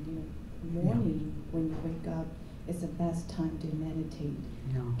 and then, you know, morning when you wake up is the best time to meditate.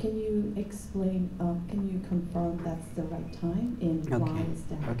 Yeah. Can you explain, can you confirm that's the right time, and why is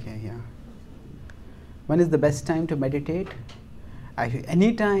that? Okay, yeah. When is the best time to meditate? Actually,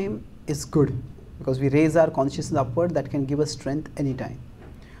 any time is good, because we raise our consciousness upward, that can give us strength anytime.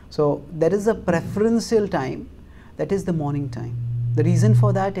 So there is a preferential time, that is the morning time. The reason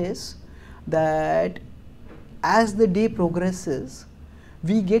for that is that as the day progresses,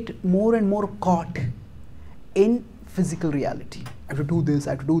 we get more and more caught in physical reality. I have to do this,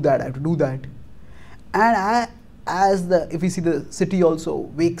 I have to do that, I have to do that. And if we see the city also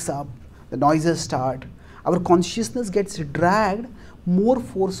wakes up, the noises start, our consciousness gets dragged more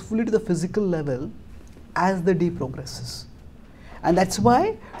forcefully to the physical level as the day progresses. And that's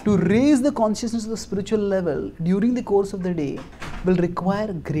why to raise the consciousness to the spiritual level during the course of the day will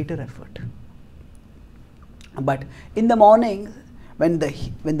require greater effort. But in the morning, when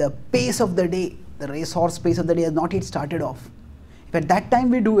the pace of the day, the racehorse pace of the day has not yet started off, if at that time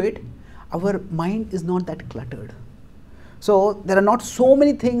we do it, our mind is not that cluttered. So there are not so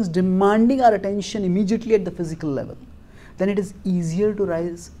many things demanding our attention immediately at the physical level. Then it is easier to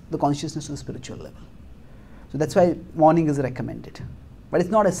rise the consciousness to the spiritual level. So that's why morning is recommended. But it's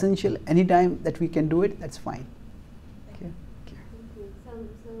not essential. Any time that we can do it, that's fine. Okay. Okay. Thank you.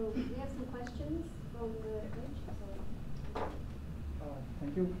 So we have some questions from the bench.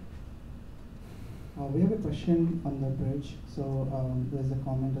 Thank you. We have a question on the bridge. So there's a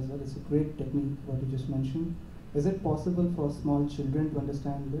comment as well. It's a great technique what you just mentioned. Is it possible for small children to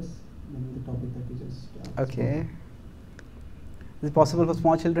understand this? The topic that we just okay. Is it possible for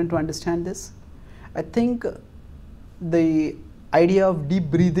small children to understand this? I think the idea of deep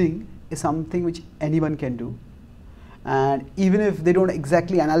breathing is something which anyone can do. And even if they don't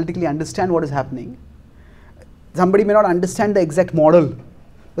exactly analytically understand what is happening, somebody may not understand the exact model,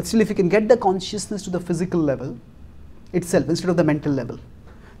 but still if you can get the consciousness to the physical level itself instead of the mental level,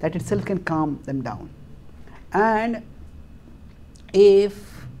 that itself can calm them down. And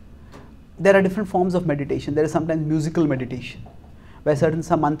if there are different forms of meditation, there is sometimes musical meditation, where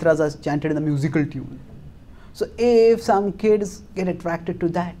some mantras are chanted in a musical tune. So if some kids get attracted to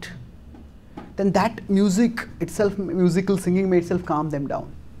that, then that music itself, musical singing may itself calm them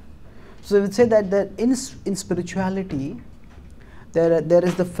down. So I would say that in spirituality, there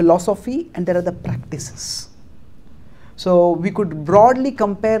is the philosophy and there are the practices. So we could broadly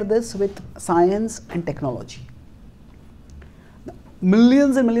compare this with science and technology.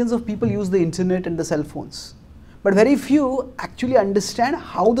 Millions and millions of people use the internet and the cell phones, but very few actually understand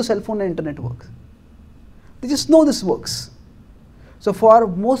how the cell phone and internet works. They just know this works. So for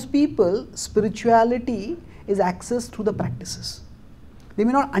most people, spirituality is accessed through the practices. They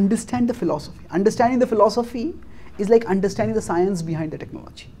may not understand the philosophy. Understanding the philosophy is like understanding the science behind the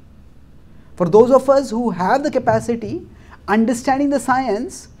technology. For those of us who have the capacity, understanding the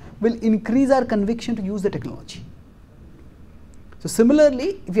science will increase our conviction to use the technology. So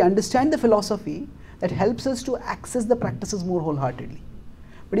similarly, if we understand the philosophy, that helps us to access the practices more wholeheartedly.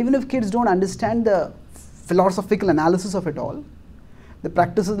 But even if kids don't understand the philosophical analysis of it all, the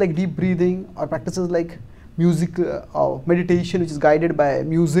practices like deep breathing or practices like music or meditation, which is guided by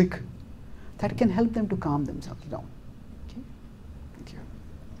music, that can help them to calm themselves down. Okay? Thank you.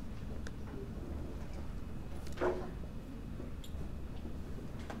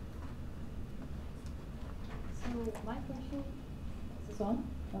 So my question is this on?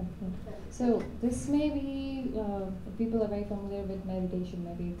 Okay. So this may be people are very familiar with meditation.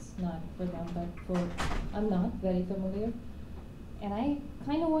 Maybe it's not for them, but I'm not very familiar. And I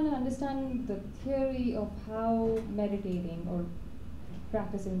kind of want to understand the theory of how meditating or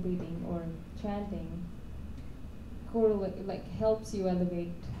practicing breathing or chanting correlate, like helps you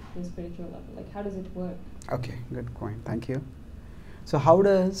elevate the spiritual level. Like, how does it work? Okay, good point. Thank you. So how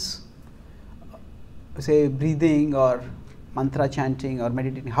does, say, breathing or mantra chanting or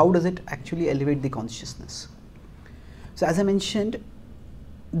meditating, how does it actually elevate the consciousness? So as I mentioned,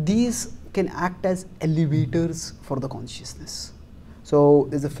 these can act as elevators for the consciousness. So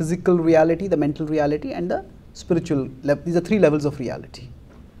there's the physical reality, the mental reality, and the spiritual level. These are three levels of reality.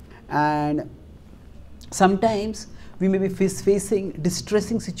 And sometimes we may be facing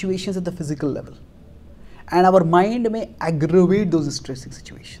distressing situations at the physical level. And our mind may aggravate those distressing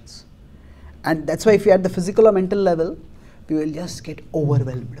situations. And that's why if you're at the physical or mental level, we will just get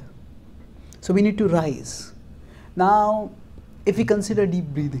overwhelmed. So we need to rise. Now, if we consider deep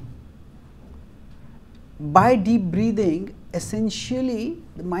breathing, by deep breathing, essentially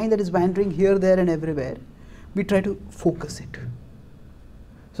the mind that is wandering here, there and everywhere, we try to focus it.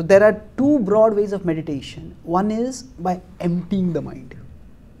 So there are two broad ways of meditation. One is by emptying the mind.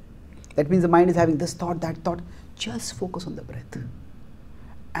 That means the mind is having this thought, that thought, just focus on the breath.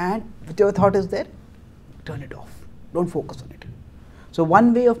 And whichever thought is there, turn it off. Don't focus on it. So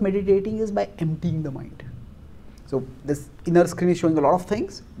one way of meditating is by emptying the mind. So this inner screen is showing a lot of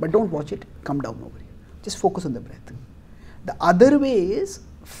things, but don't watch it, come down over here. Just focus on the breath. The other way is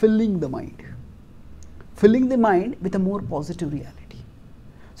filling the mind. Filling the mind with a more positive reality.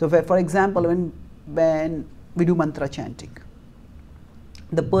 So for example, when we do mantra chanting,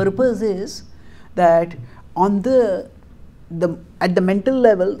 the purpose is that on at the mental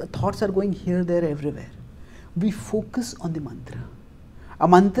level, the thoughts are going here, there, everywhere. We focus on the mantra. A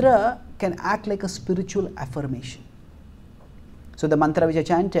mantra can act like a spiritual affirmation. So the mantra which I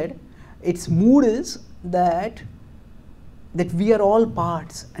chanted, its mood is that we are all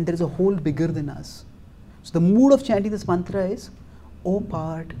parts and there is a whole bigger than us. So the mood of chanting this mantra is, O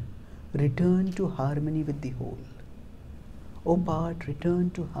part, return to harmony with the whole. O part, return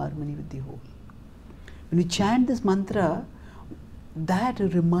to harmony with the whole. When we chant this mantra, that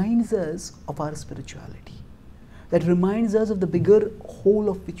reminds us of our spirituality. That reminds us of the bigger whole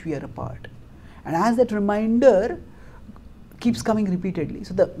of which we are a part. And as that reminder keeps coming repeatedly,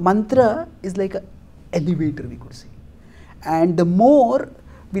 so the mantra is like an elevator, we could say. And the more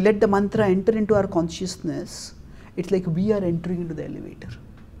we let the mantra enter into our consciousness, it's like we are entering into the elevator.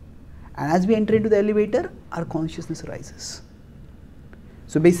 And as we enter into the elevator, our consciousness rises.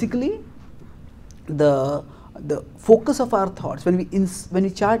 So basically, the focus of our thoughts, when we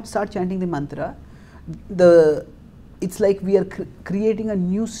start chanting the mantra, it's like we are creating a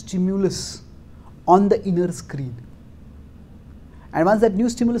new stimulus on the inner screen. And once that new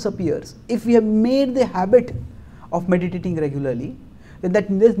stimulus appears, if we have made the habit of meditating regularly, then that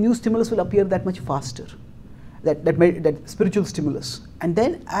new stimulus will appear that much faster, that spiritual stimulus. And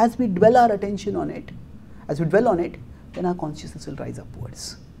then as we dwell our attention on it, then our consciousness will rise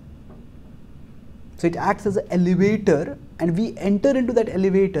upwards. So it acts as an elevator, and we enter into that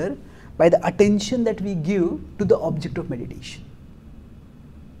elevator by the attention that we give to the object of meditation.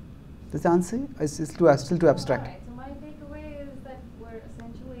 Does that answer? It's still too abstract. Right, so my takeaway is that we're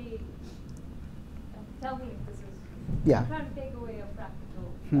essentially, tell me if this is, Yeah. I'm trying to take away a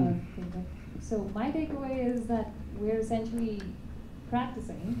practical thing. Right? So my takeaway is that we're essentially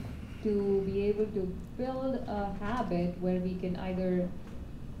practicing to be able to build a habit where we can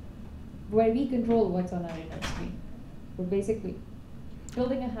where we control what's on our inner screen. We're basically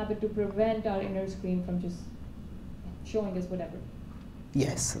building a habit to prevent our inner screen from just showing us whatever.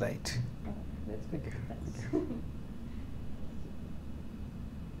 Yes, right. Okay, that's good. Okay. Thanks.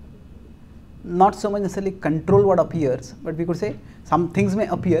 Not so much necessarily control what appears, but we could say some things may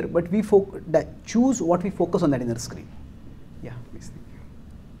appear, but we choose what we focus on that inner screen. Yeah, please.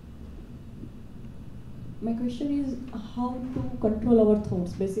 My question is how to control our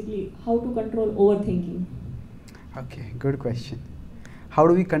thoughts, basically how to control overthinking. Okay, good question. How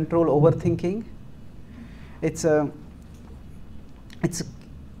do we control overthinking? It's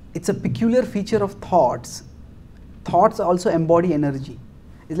it's a peculiar feature of thoughts. Thoughts also embody energy.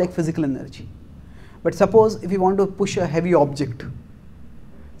 It's like physical energy. But suppose if you want to push a heavy object,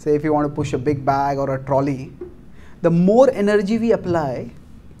 say if you want to push a big bag or a trolley, the more energy we apply,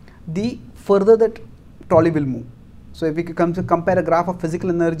 the further that trolley will move. So if we come to compare a graph of physical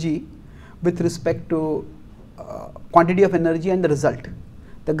energy with respect to quantity of energy and the result,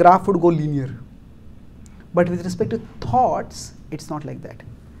 the graph would go linear. But with respect to thoughts, it's not like that.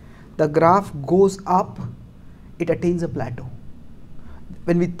 The graph goes up, it attains a plateau.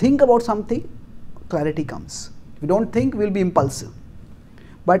 When we think about something, clarity comes. If we don't think, we'll be impulsive.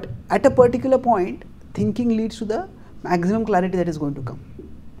 But at a particular point, thinking leads to the maximum clarity that is going to come.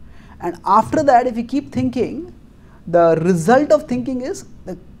 And after that, if we keep thinking, the result of thinking is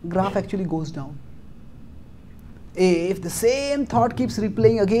the graph actually goes down. If the same thought keeps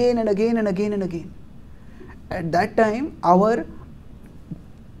replaying again and again and again and again, at that time our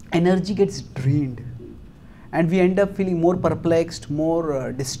energy gets drained and we end up feeling more perplexed,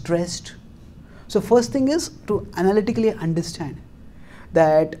 more distressed. So first thing is to analytically understand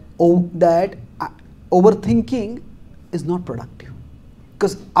that overthinking is not productive,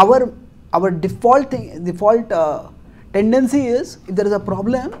 because our default tendency is, if there is a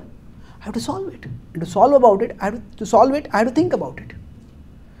problem, I have to solve it. And to solve it, I have to think about it.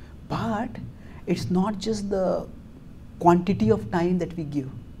 But it's not just the quantity of time that we give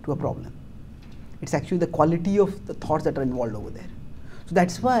to a problem. It's actually the quality of the thoughts that are involved over there. So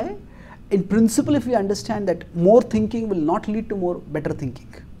that's why, in principle, if we understand that more thinking will not lead to better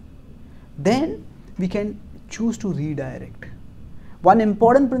thinking, then we can choose to redirect. One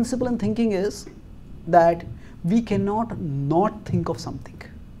important principle in thinking is that we cannot not think of something.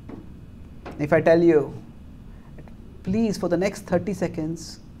 If I tell you, please for the next 30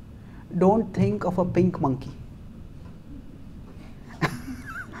 seconds, don't think of a pink monkey.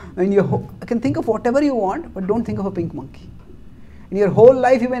 You can think of whatever you want, but don't think of a pink monkey. In your whole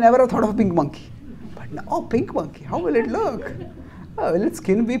life, you may never have thought of a pink monkey. But now, oh, pink monkey, how will it look? Oh, will its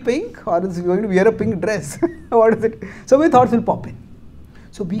skin be pink, or is it going to wear a pink dress? What is it? So many thoughts will pop in.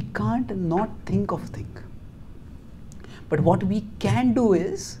 So we can't not think of things. But what we can do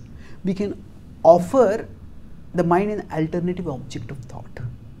is, we can offer the mind an alternative object of thought.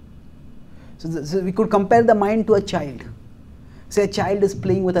 So we could compare the mind to a child. Say a child is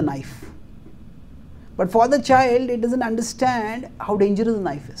playing with a knife. But for the child, it doesn't understand how dangerous the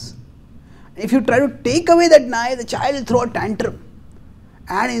knife is. If you try to take away that knife, the child will throw a tantrum.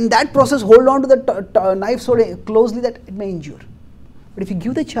 And in that process, hold on to the knife so closely that it may injure. But if you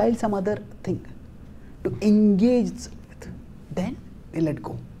give the child some other thing to engage with, then we let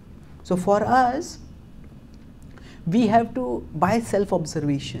go. So for us, we have to, by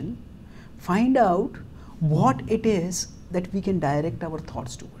self-observation, find out what it is that we can direct our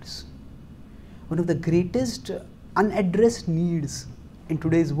thoughts towards. One of the greatest unaddressed needs in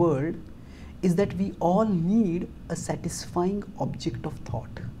today's world is that we all need a satisfying object of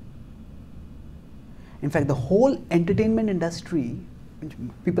thought. In fact, the whole entertainment industry,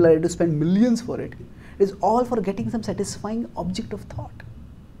 people are ready to spend millions for it, is all for getting some satisfying object of thought.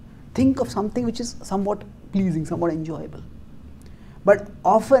 Think of something which is somewhat pleasing, somewhat enjoyable. But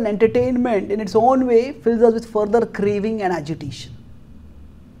often entertainment in its own way fills us with further craving and agitation.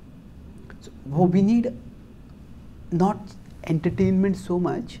 So we need not entertainment so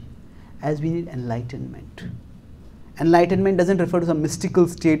much as we need enlightenment. Enlightenment doesn't refer to some mystical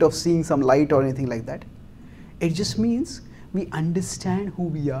state of seeing some light or anything like that. It just means we understand who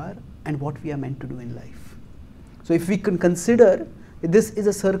we are and what we are meant to do in life. So if we can consider this is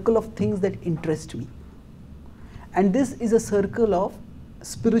a circle of things that interest me, and this is a circle of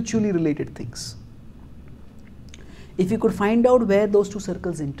spiritually related things. If you could find out where those two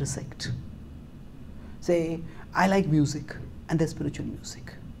circles intersect, say I like music and there's spiritual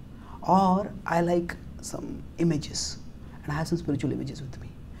music, or I like some images and I have some spiritual images with me.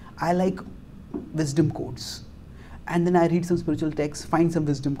 I like wisdom quotes and then I read some spiritual texts, find some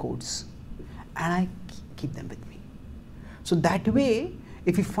wisdom quotes and I keep them with me. So that way,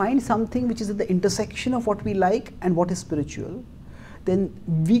 if we find something which is at the intersection of what we like and what is spiritual, then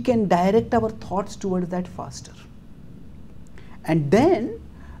we can direct our thoughts towards that faster. And then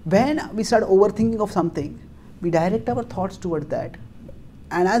when we start overthinking of something, we direct our thoughts towards that.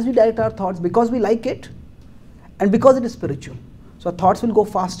 And as we direct our thoughts, because we like it and because it is spiritual, so our thoughts will go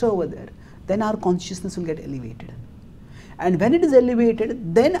faster over there, then our consciousness will get elevated. And when it is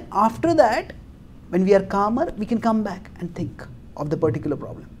elevated, then after that, when we are calmer, we can come back and think of the particular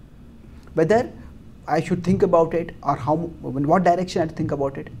problem. Whether I should think about it or in what direction I have to think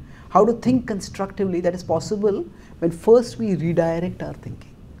about it, how to think constructively, that is possible when first we redirect our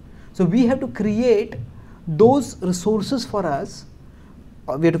thinking. So we have to create those resources for us,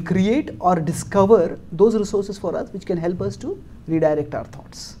 or we have to create or discover those resources for us which can help us to redirect our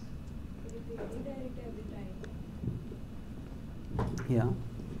thoughts. But if we redirect every time, Yeah.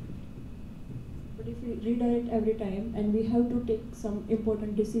 but if we redirect every time and we have to take some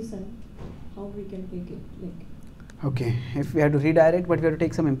important decision, how we can take it? Like, Okay, if we have to redirect, but we have to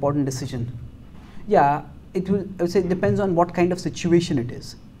take some important decision. Yeah, it will, I would say it depends on what kind of situation it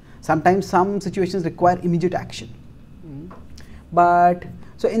is. Sometimes some situations require immediate action. But,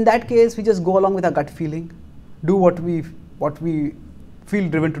 so in that case, we just go along with our gut feeling, do what we feel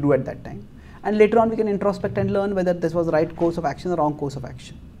driven to do at that time. And later on we can introspect and learn whether this was the right course of action or wrong course of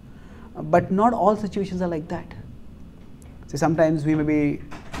action. But not all situations are like that. So sometimes we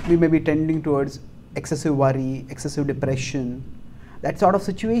may be tending towards excessive worry, excessive depression, that sort of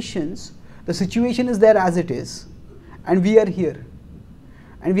situations. The situation is there as it is, and we are here,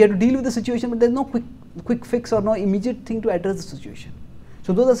 and we have to deal with the situation, but there's no quick fix or no immediate thing to address the situation.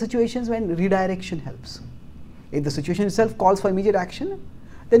 So those are situations when redirection helps. If the situation itself calls for immediate action,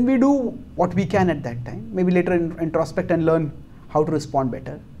 then we do what we can at that time. Maybe later introspect and learn how to respond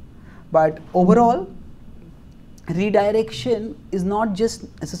better. But overall, redirection is not just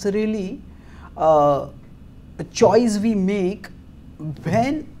necessarily a choice we make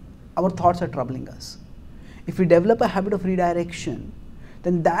when our thoughts are troubling us. If we develop a habit of redirection,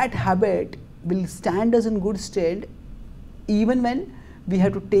 then that habit will stand us in good stead even when we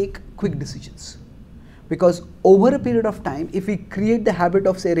have to take quick decisions. Because over a period of time, if we create the habit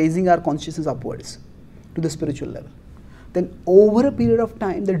of, say, raising our consciousness upwards to the spiritual level, then over a period of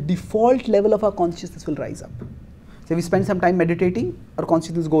time, the default level of our consciousness will rise up. So we spend some time meditating, our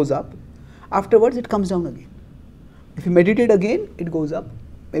consciousness goes up. Afterwards, it comes down again. If we meditate again, it goes up.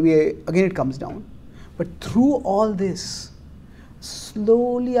 Maybe again it comes down. But through all this,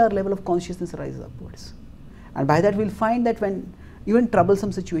 slowly our level of consciousness rises upwards. And by that, we'll find that when even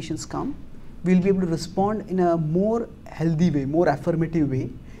troublesome situations come, we'll be able to respond in a more healthy way, more affirmative way,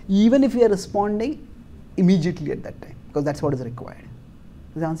 even if we are responding immediately at that time, because that's what is required.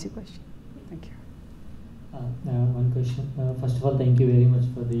 Does that answer your question? Thank you. One question. First of all, thank you very much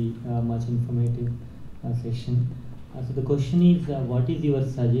for the much informative session. So the question is, what is your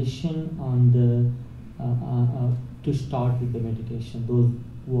suggestion on the to start with the meditation? Those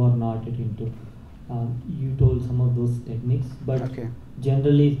who are not yet into. You told some of those techniques, but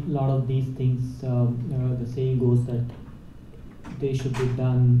generally, a lot of these things, the saying goes that they should be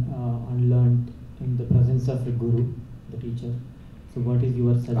done and learned in the presence of a guru, the teacher. So, what is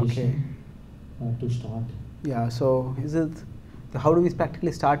your suggestion to start? Yeah. So, how do we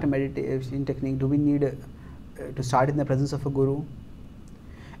practically start a meditation technique? Do we need to start in the presence of a guru?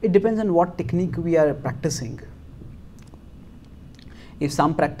 It depends on what technique we are practicing. If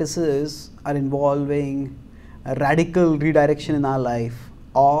some practices are involving a radical redirection in our life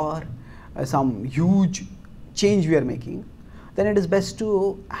or some huge change we are making, then it is best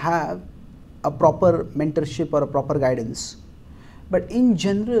to have a proper mentorship or a proper guidance. But in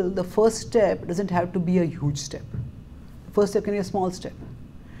general, the first step doesn't have to be a huge step. The first step can be a small step.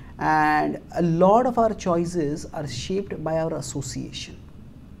 And a lot of our choices are shaped by our association.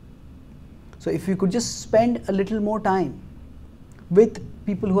 So if we could just spend a little more time with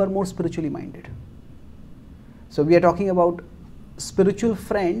people who are more spiritually minded. So we are talking about spiritual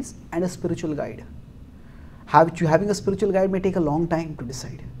friends and a spiritual guide. Having a spiritual guide may take a long time to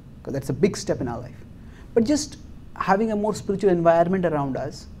decide, because that's a big step in our life. But just having a more spiritual environment around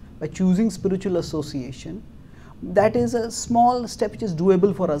us, by choosing spiritual association, that is a small step which is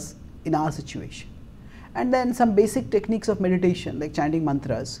doable for us in our situation. And then some basic techniques of meditation like chanting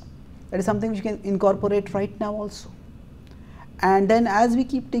mantras, that is something which you can incorporate right now also. And then as we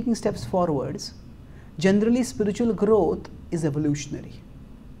keep taking steps forwards, generally spiritual growth is evolutionary.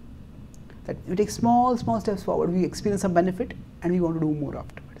 That we take small steps forward, we experience some benefit and we want to do more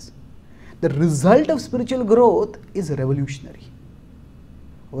afterwards. The result of spiritual growth is revolutionary.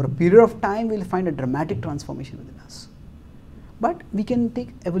 Over a period of time, we will find a dramatic transformation within us. But we can take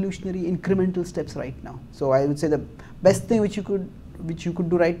evolutionary incremental steps right now. So I would say the best thing which you could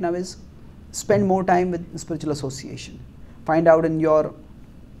do right now is spend more time with spiritual association. Find out in your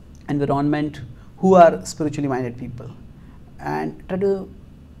environment who are spiritually minded people and try to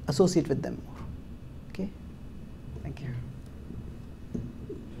associate with them more. Okay? Thank you.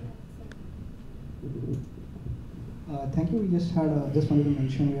 Thank you. We just wanted to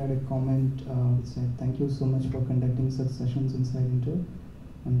mention we had a comment which said, thank you so much for conducting such sessions inside Inter,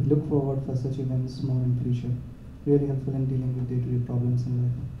 and we look forward for such events more in future. Really helpful in dealing with day-to-day problems in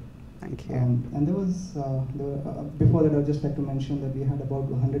life. Thank you. And there was, before that I would just like to mention that we had about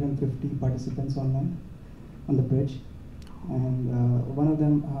 150 participants online on the bridge. And one of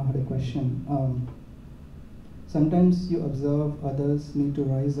them had a question. Sometimes you observe others need to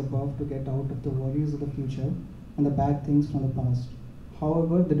rise above to get out of the worries of the future and the bad things from the past.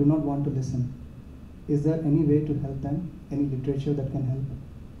 However, they do not want to listen. Is there any way to help them? Any literature that can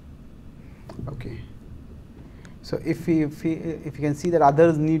help? Okay. So if you can see that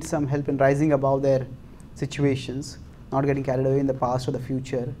others need some help in rising above their situations, not getting carried away in the past or the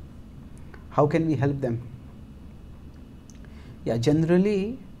future, how can we help them? Yeah,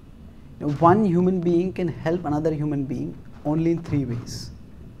 generally, one human being can help another human being only in three ways.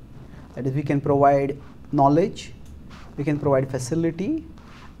 That is, we can provide knowledge, we can provide facility,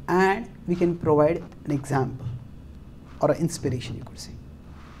 and we can provide an example or an inspiration, you could say.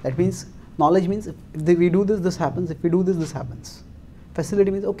 That means, knowledge means if we do this, this happens. If we do this, this happens.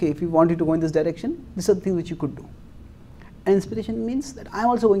 Facility means, okay, if you wanted to go in this direction, these are the things which you could do. And inspiration means that I'm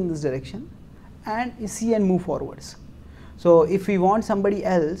also going in this direction, and you see and move forwards. So if we want somebody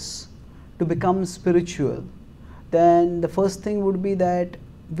else to become spiritual, then the first thing would be that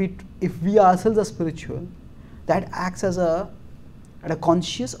if we ourselves are spiritual, that acts as a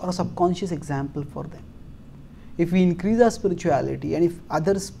conscious or a subconscious example for them. If we increase our spirituality and if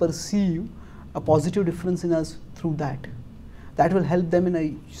others perceive a positive difference in us through that, that will help them in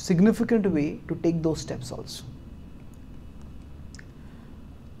a significant way to take those steps also.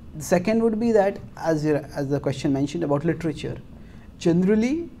 The second would be that, as the question mentioned about literature,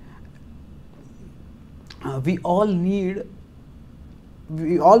 generally we all may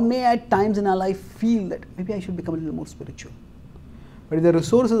at times in our life feel that maybe I should become a little more spiritual. But if the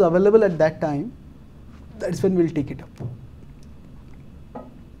resource is available at that time, that's when we'll take it up.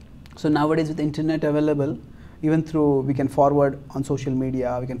 So nowadays with the internet available, even through, we can forward on social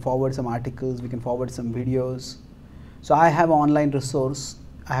media, we can forward some articles, we can forward some videos. So I have an online resource.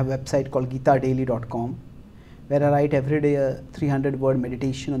 I have a website called GitaDaily.com, where I write every day a 300-word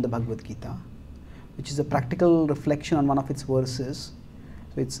meditation on the Bhagavad Gita, which is a practical reflection on one of its verses.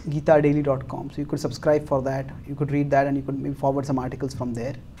 So it's GitaDaily.com. So you could subscribe for that, you could read that, and you could maybe forward some articles from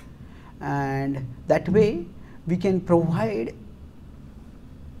there. And that way we can provide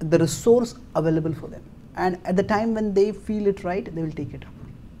the resource available for them. And at the time when they feel it right, they will take it up.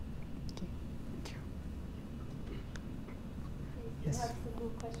 Okay. Thank you. Yes. That's a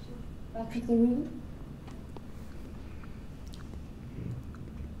good question. Back to the room.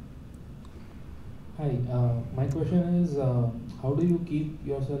 Hi, my question is, how do you keep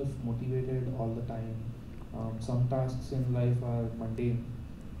yourself motivated all the time? Some tasks in life are mundane.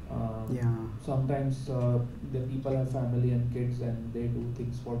 Sometimes the people have family and kids and they do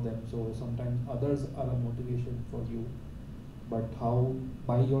things for them. So sometimes others are a motivation for you. But how,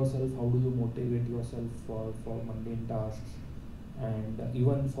 by yourself, how do you motivate yourself for mundane tasks? And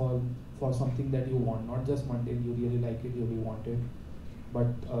even for something that you want, not just mundane, you really like it, you really want it, but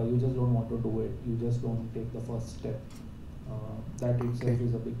you just don't want to do it. You just don't take the first step. That itself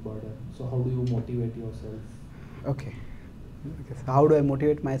is a big burden. So how do you motivate yourself? Okay. So how do I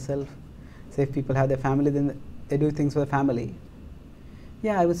motivate myself? Say if people have their family, then they do things for the family.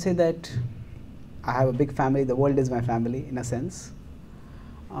 Yeah, I would say that I have a big family. The world is my family in a sense.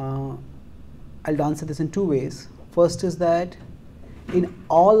 I'll answer this in two ways. First is that in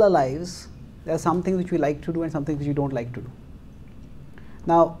all our lives, there are some things which we like to do and some things which we don't like to do.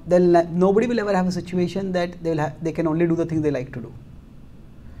 Now, nobody will ever have a situation that they can only do the things they like to do.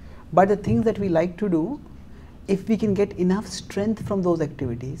 But the things that we like to do, if we can get enough strength from those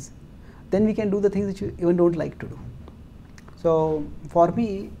activities, then we can do the things which we even don't like to do. So for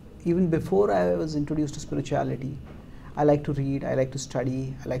me, even before I was introduced to spirituality, I like to read, I like to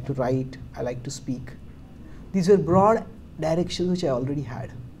study, I like to write, I like to speak. These were broad directions which I already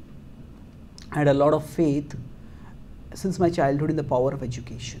had. I had a lot of faith since my childhood in the power of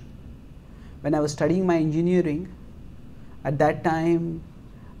education. When I was studying my engineering, at that time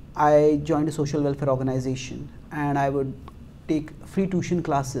I joined a social welfare organization and I would take free tuition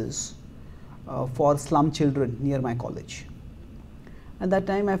classes for slum children near my college. At that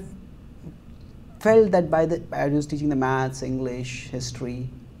time I felt that I was teaching the maths, English, history,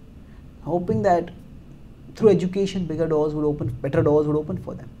 hoping that through education better doors would open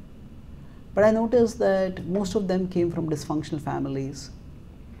for them. But I noticed that most of them came from dysfunctional families.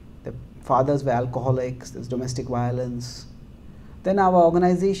 The fathers were alcoholics, there's domestic violence. Then our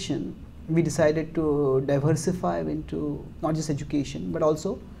organization, we decided to diversify into not just education, but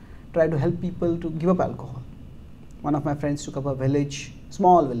also try to help people to give up alcohol. One of my friends took up a village,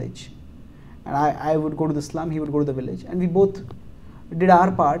 small village, and I would go to the slum, he would go to the village, and we both did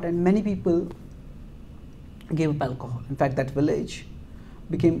our part, and many people gave up alcohol. In fact, that village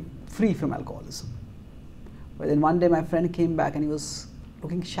became free from alcoholism. But then one day my friend came back and he was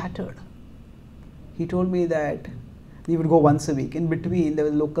looking shattered. He told me that he would go once a week. In between, there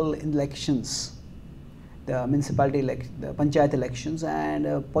were local elections, the municipality the panchayat elections, and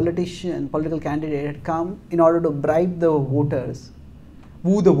a political candidate had come in order to bribe the voters,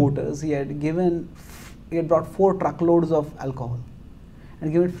 woo the voters. He had brought 4 truckloads of alcohol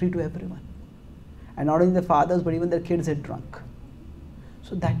and given it free to everyone. And not only the fathers, but even their kids had drunk.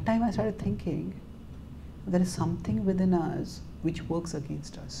 So that time I started thinking, there is something within us which works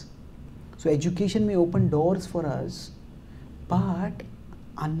against us. So education may open doors for us, but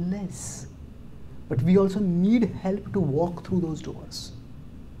we also need help to walk through those doors.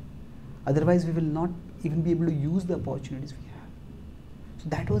 Otherwise, we will not even be able to use the opportunities we have. So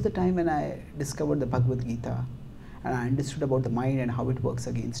that was the time when I discovered the Bhagavad Gita, and I understood about the mind and how it works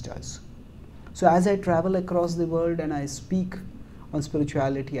against us. So as I travel across the world and I speak on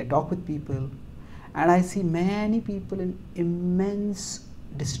spirituality, I talk with people, and I see many people in immense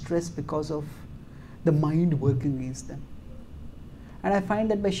distress because of the mind working against them. And I find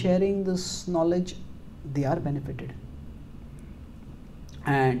that by sharing this knowledge, they are benefited.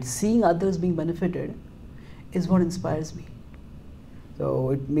 And seeing others being benefited is what inspires me.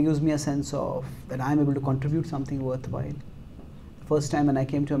 So it gives me a sense of that I am able to contribute something worthwhile. The first time when I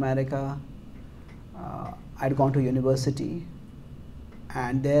came to America, I had gone to university,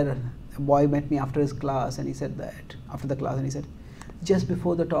 and there a boy met me after his class, and he said that, after the class, and he said, just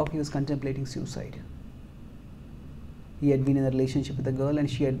before the talk he was contemplating suicide. He had been in a relationship with a girl and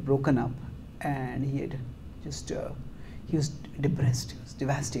she had broken up, and he had just, he was depressed, he was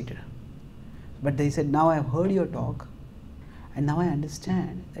devastated. But they said, now I have heard your talk, and now I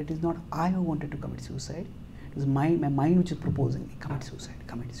understand that it is not I who wanted to commit suicide, it was my mind which is proposing me, commit suicide,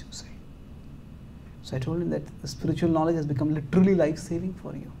 commit suicide. So I told him that the spiritual knowledge has become literally life-saving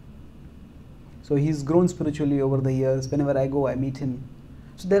for you. So he's grown spiritually over the years. Whenever I go, I meet him.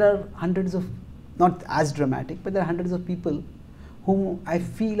 So there are hundreds of, not as dramatic, but there are hundreds of people whom I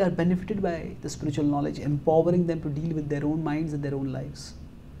feel are benefited by the spiritual knowledge, empowering them to deal with their own minds and their own lives.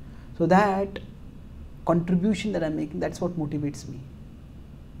 So that contribution that I'm making, that's what motivates me.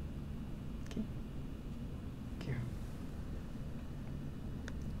 Okay. Thank you.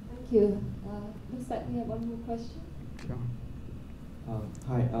 Thank you. Looks like we have one more question. Sure.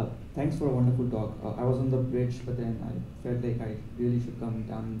 Hi, thanks for a wonderful talk. I was on the bridge, but then I felt like I really should come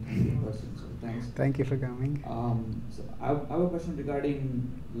down in person, so thanks. Thank you for coming. So I have a question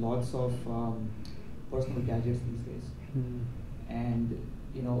regarding lots of personal gadgets these days. And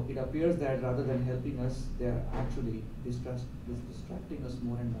it appears that rather than helping us, they're actually distracting us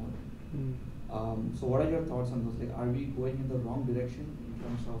more and more. So what are your thoughts on those? Like, are we going in the wrong direction in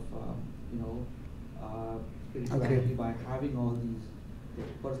terms of spirituality by having all these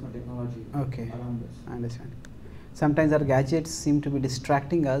personal technology around us? I understand. Sometimes our gadgets seem to be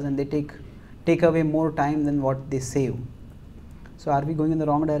distracting us, and they take away more time than what they save. So are we going in the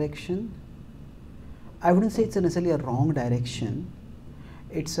wrong direction? I wouldn't say it's necessarily a wrong direction.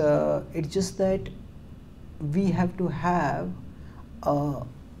 It's just that we have to have a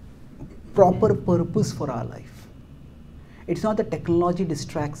proper purpose for our life. It's not that technology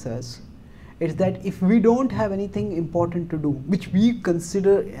distracts us. It's that if we don't have anything important to do, which we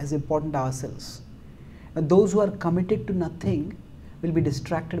consider as important ourselves, those who are committed to nothing will be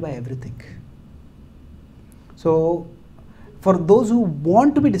distracted by everything. So for those who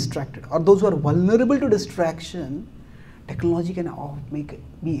want to be distracted, or those who are vulnerable to distraction, technology can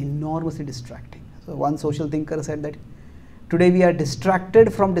be enormously distracting. So one social thinker said that today we are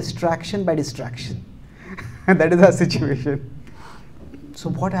distracted from distraction by distraction. And that is our situation. So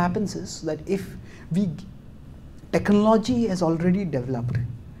what happens is that if technology has already developed,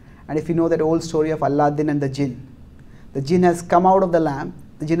 and if you know that old story of Aladdin and the jinn has come out of the lamp,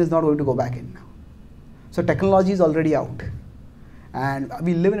 the jinn is not going to go back in now. So technology is already out, and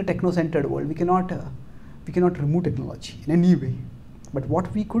we live in a techno-centered world. We cannot remove technology in any way. But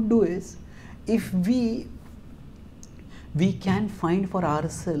what we could do is, if we can find for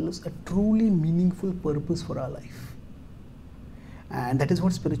ourselves a truly meaningful purpose for our life. And that is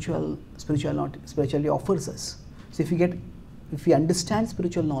what spirituality offers us. So if we understand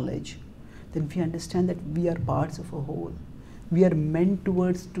spiritual knowledge, then we understand that we are parts of a whole. We are meant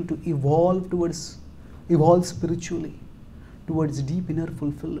to evolve spiritually, towards deep inner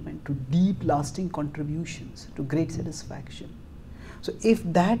fulfillment, to deep lasting contributions, to great satisfaction. So if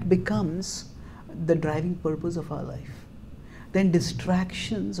that becomes the driving purpose of our life, then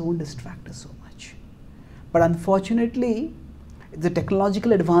distractions won't distract us so much. But unfortunately, the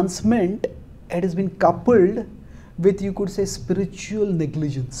technological advancement, it has been coupled with, you could say, spiritual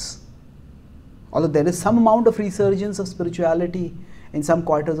negligence. Although there is some amount of resurgence of spirituality in some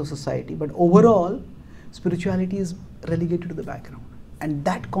quarters of society, but overall, spirituality is relegated to the background. And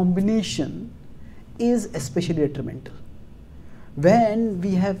that combination is especially detrimental. When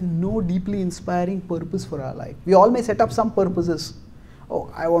we have no deeply inspiring purpose for our life, we all may set up some purposes.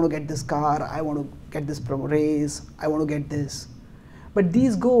 Oh, I want to get this car, I want to get this raise, I want to get this. But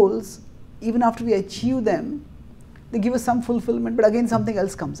these goals, even after we achieve them, they give us some fulfillment, but again something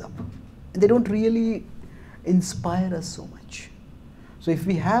else comes up. And they don't really inspire us so much. So if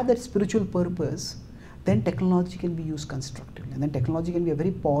we have that spiritual purpose, then technology can be used constructively. And then technology can be a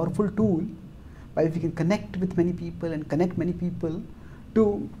very powerful tool by which we can connect with many people and connect many people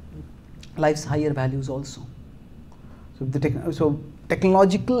to life's higher values also. So,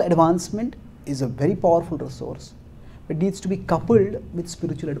 technological advancement is a very powerful resource. It needs to be coupled with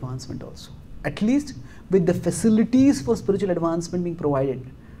spiritual advancement also. At least with the facilities for spiritual advancement being provided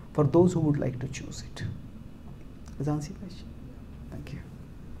for those who would like to choose it. Does that answer your question? Thank you.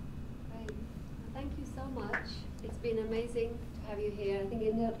 Right. Thank you so much. It's been amazing to have you here. I think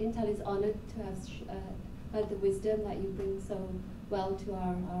Intel is honored to have heard the wisdom that you bring so well to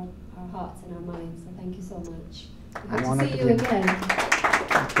our hearts and our minds. So thank you so much. We hope to see you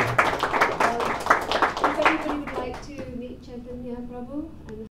again.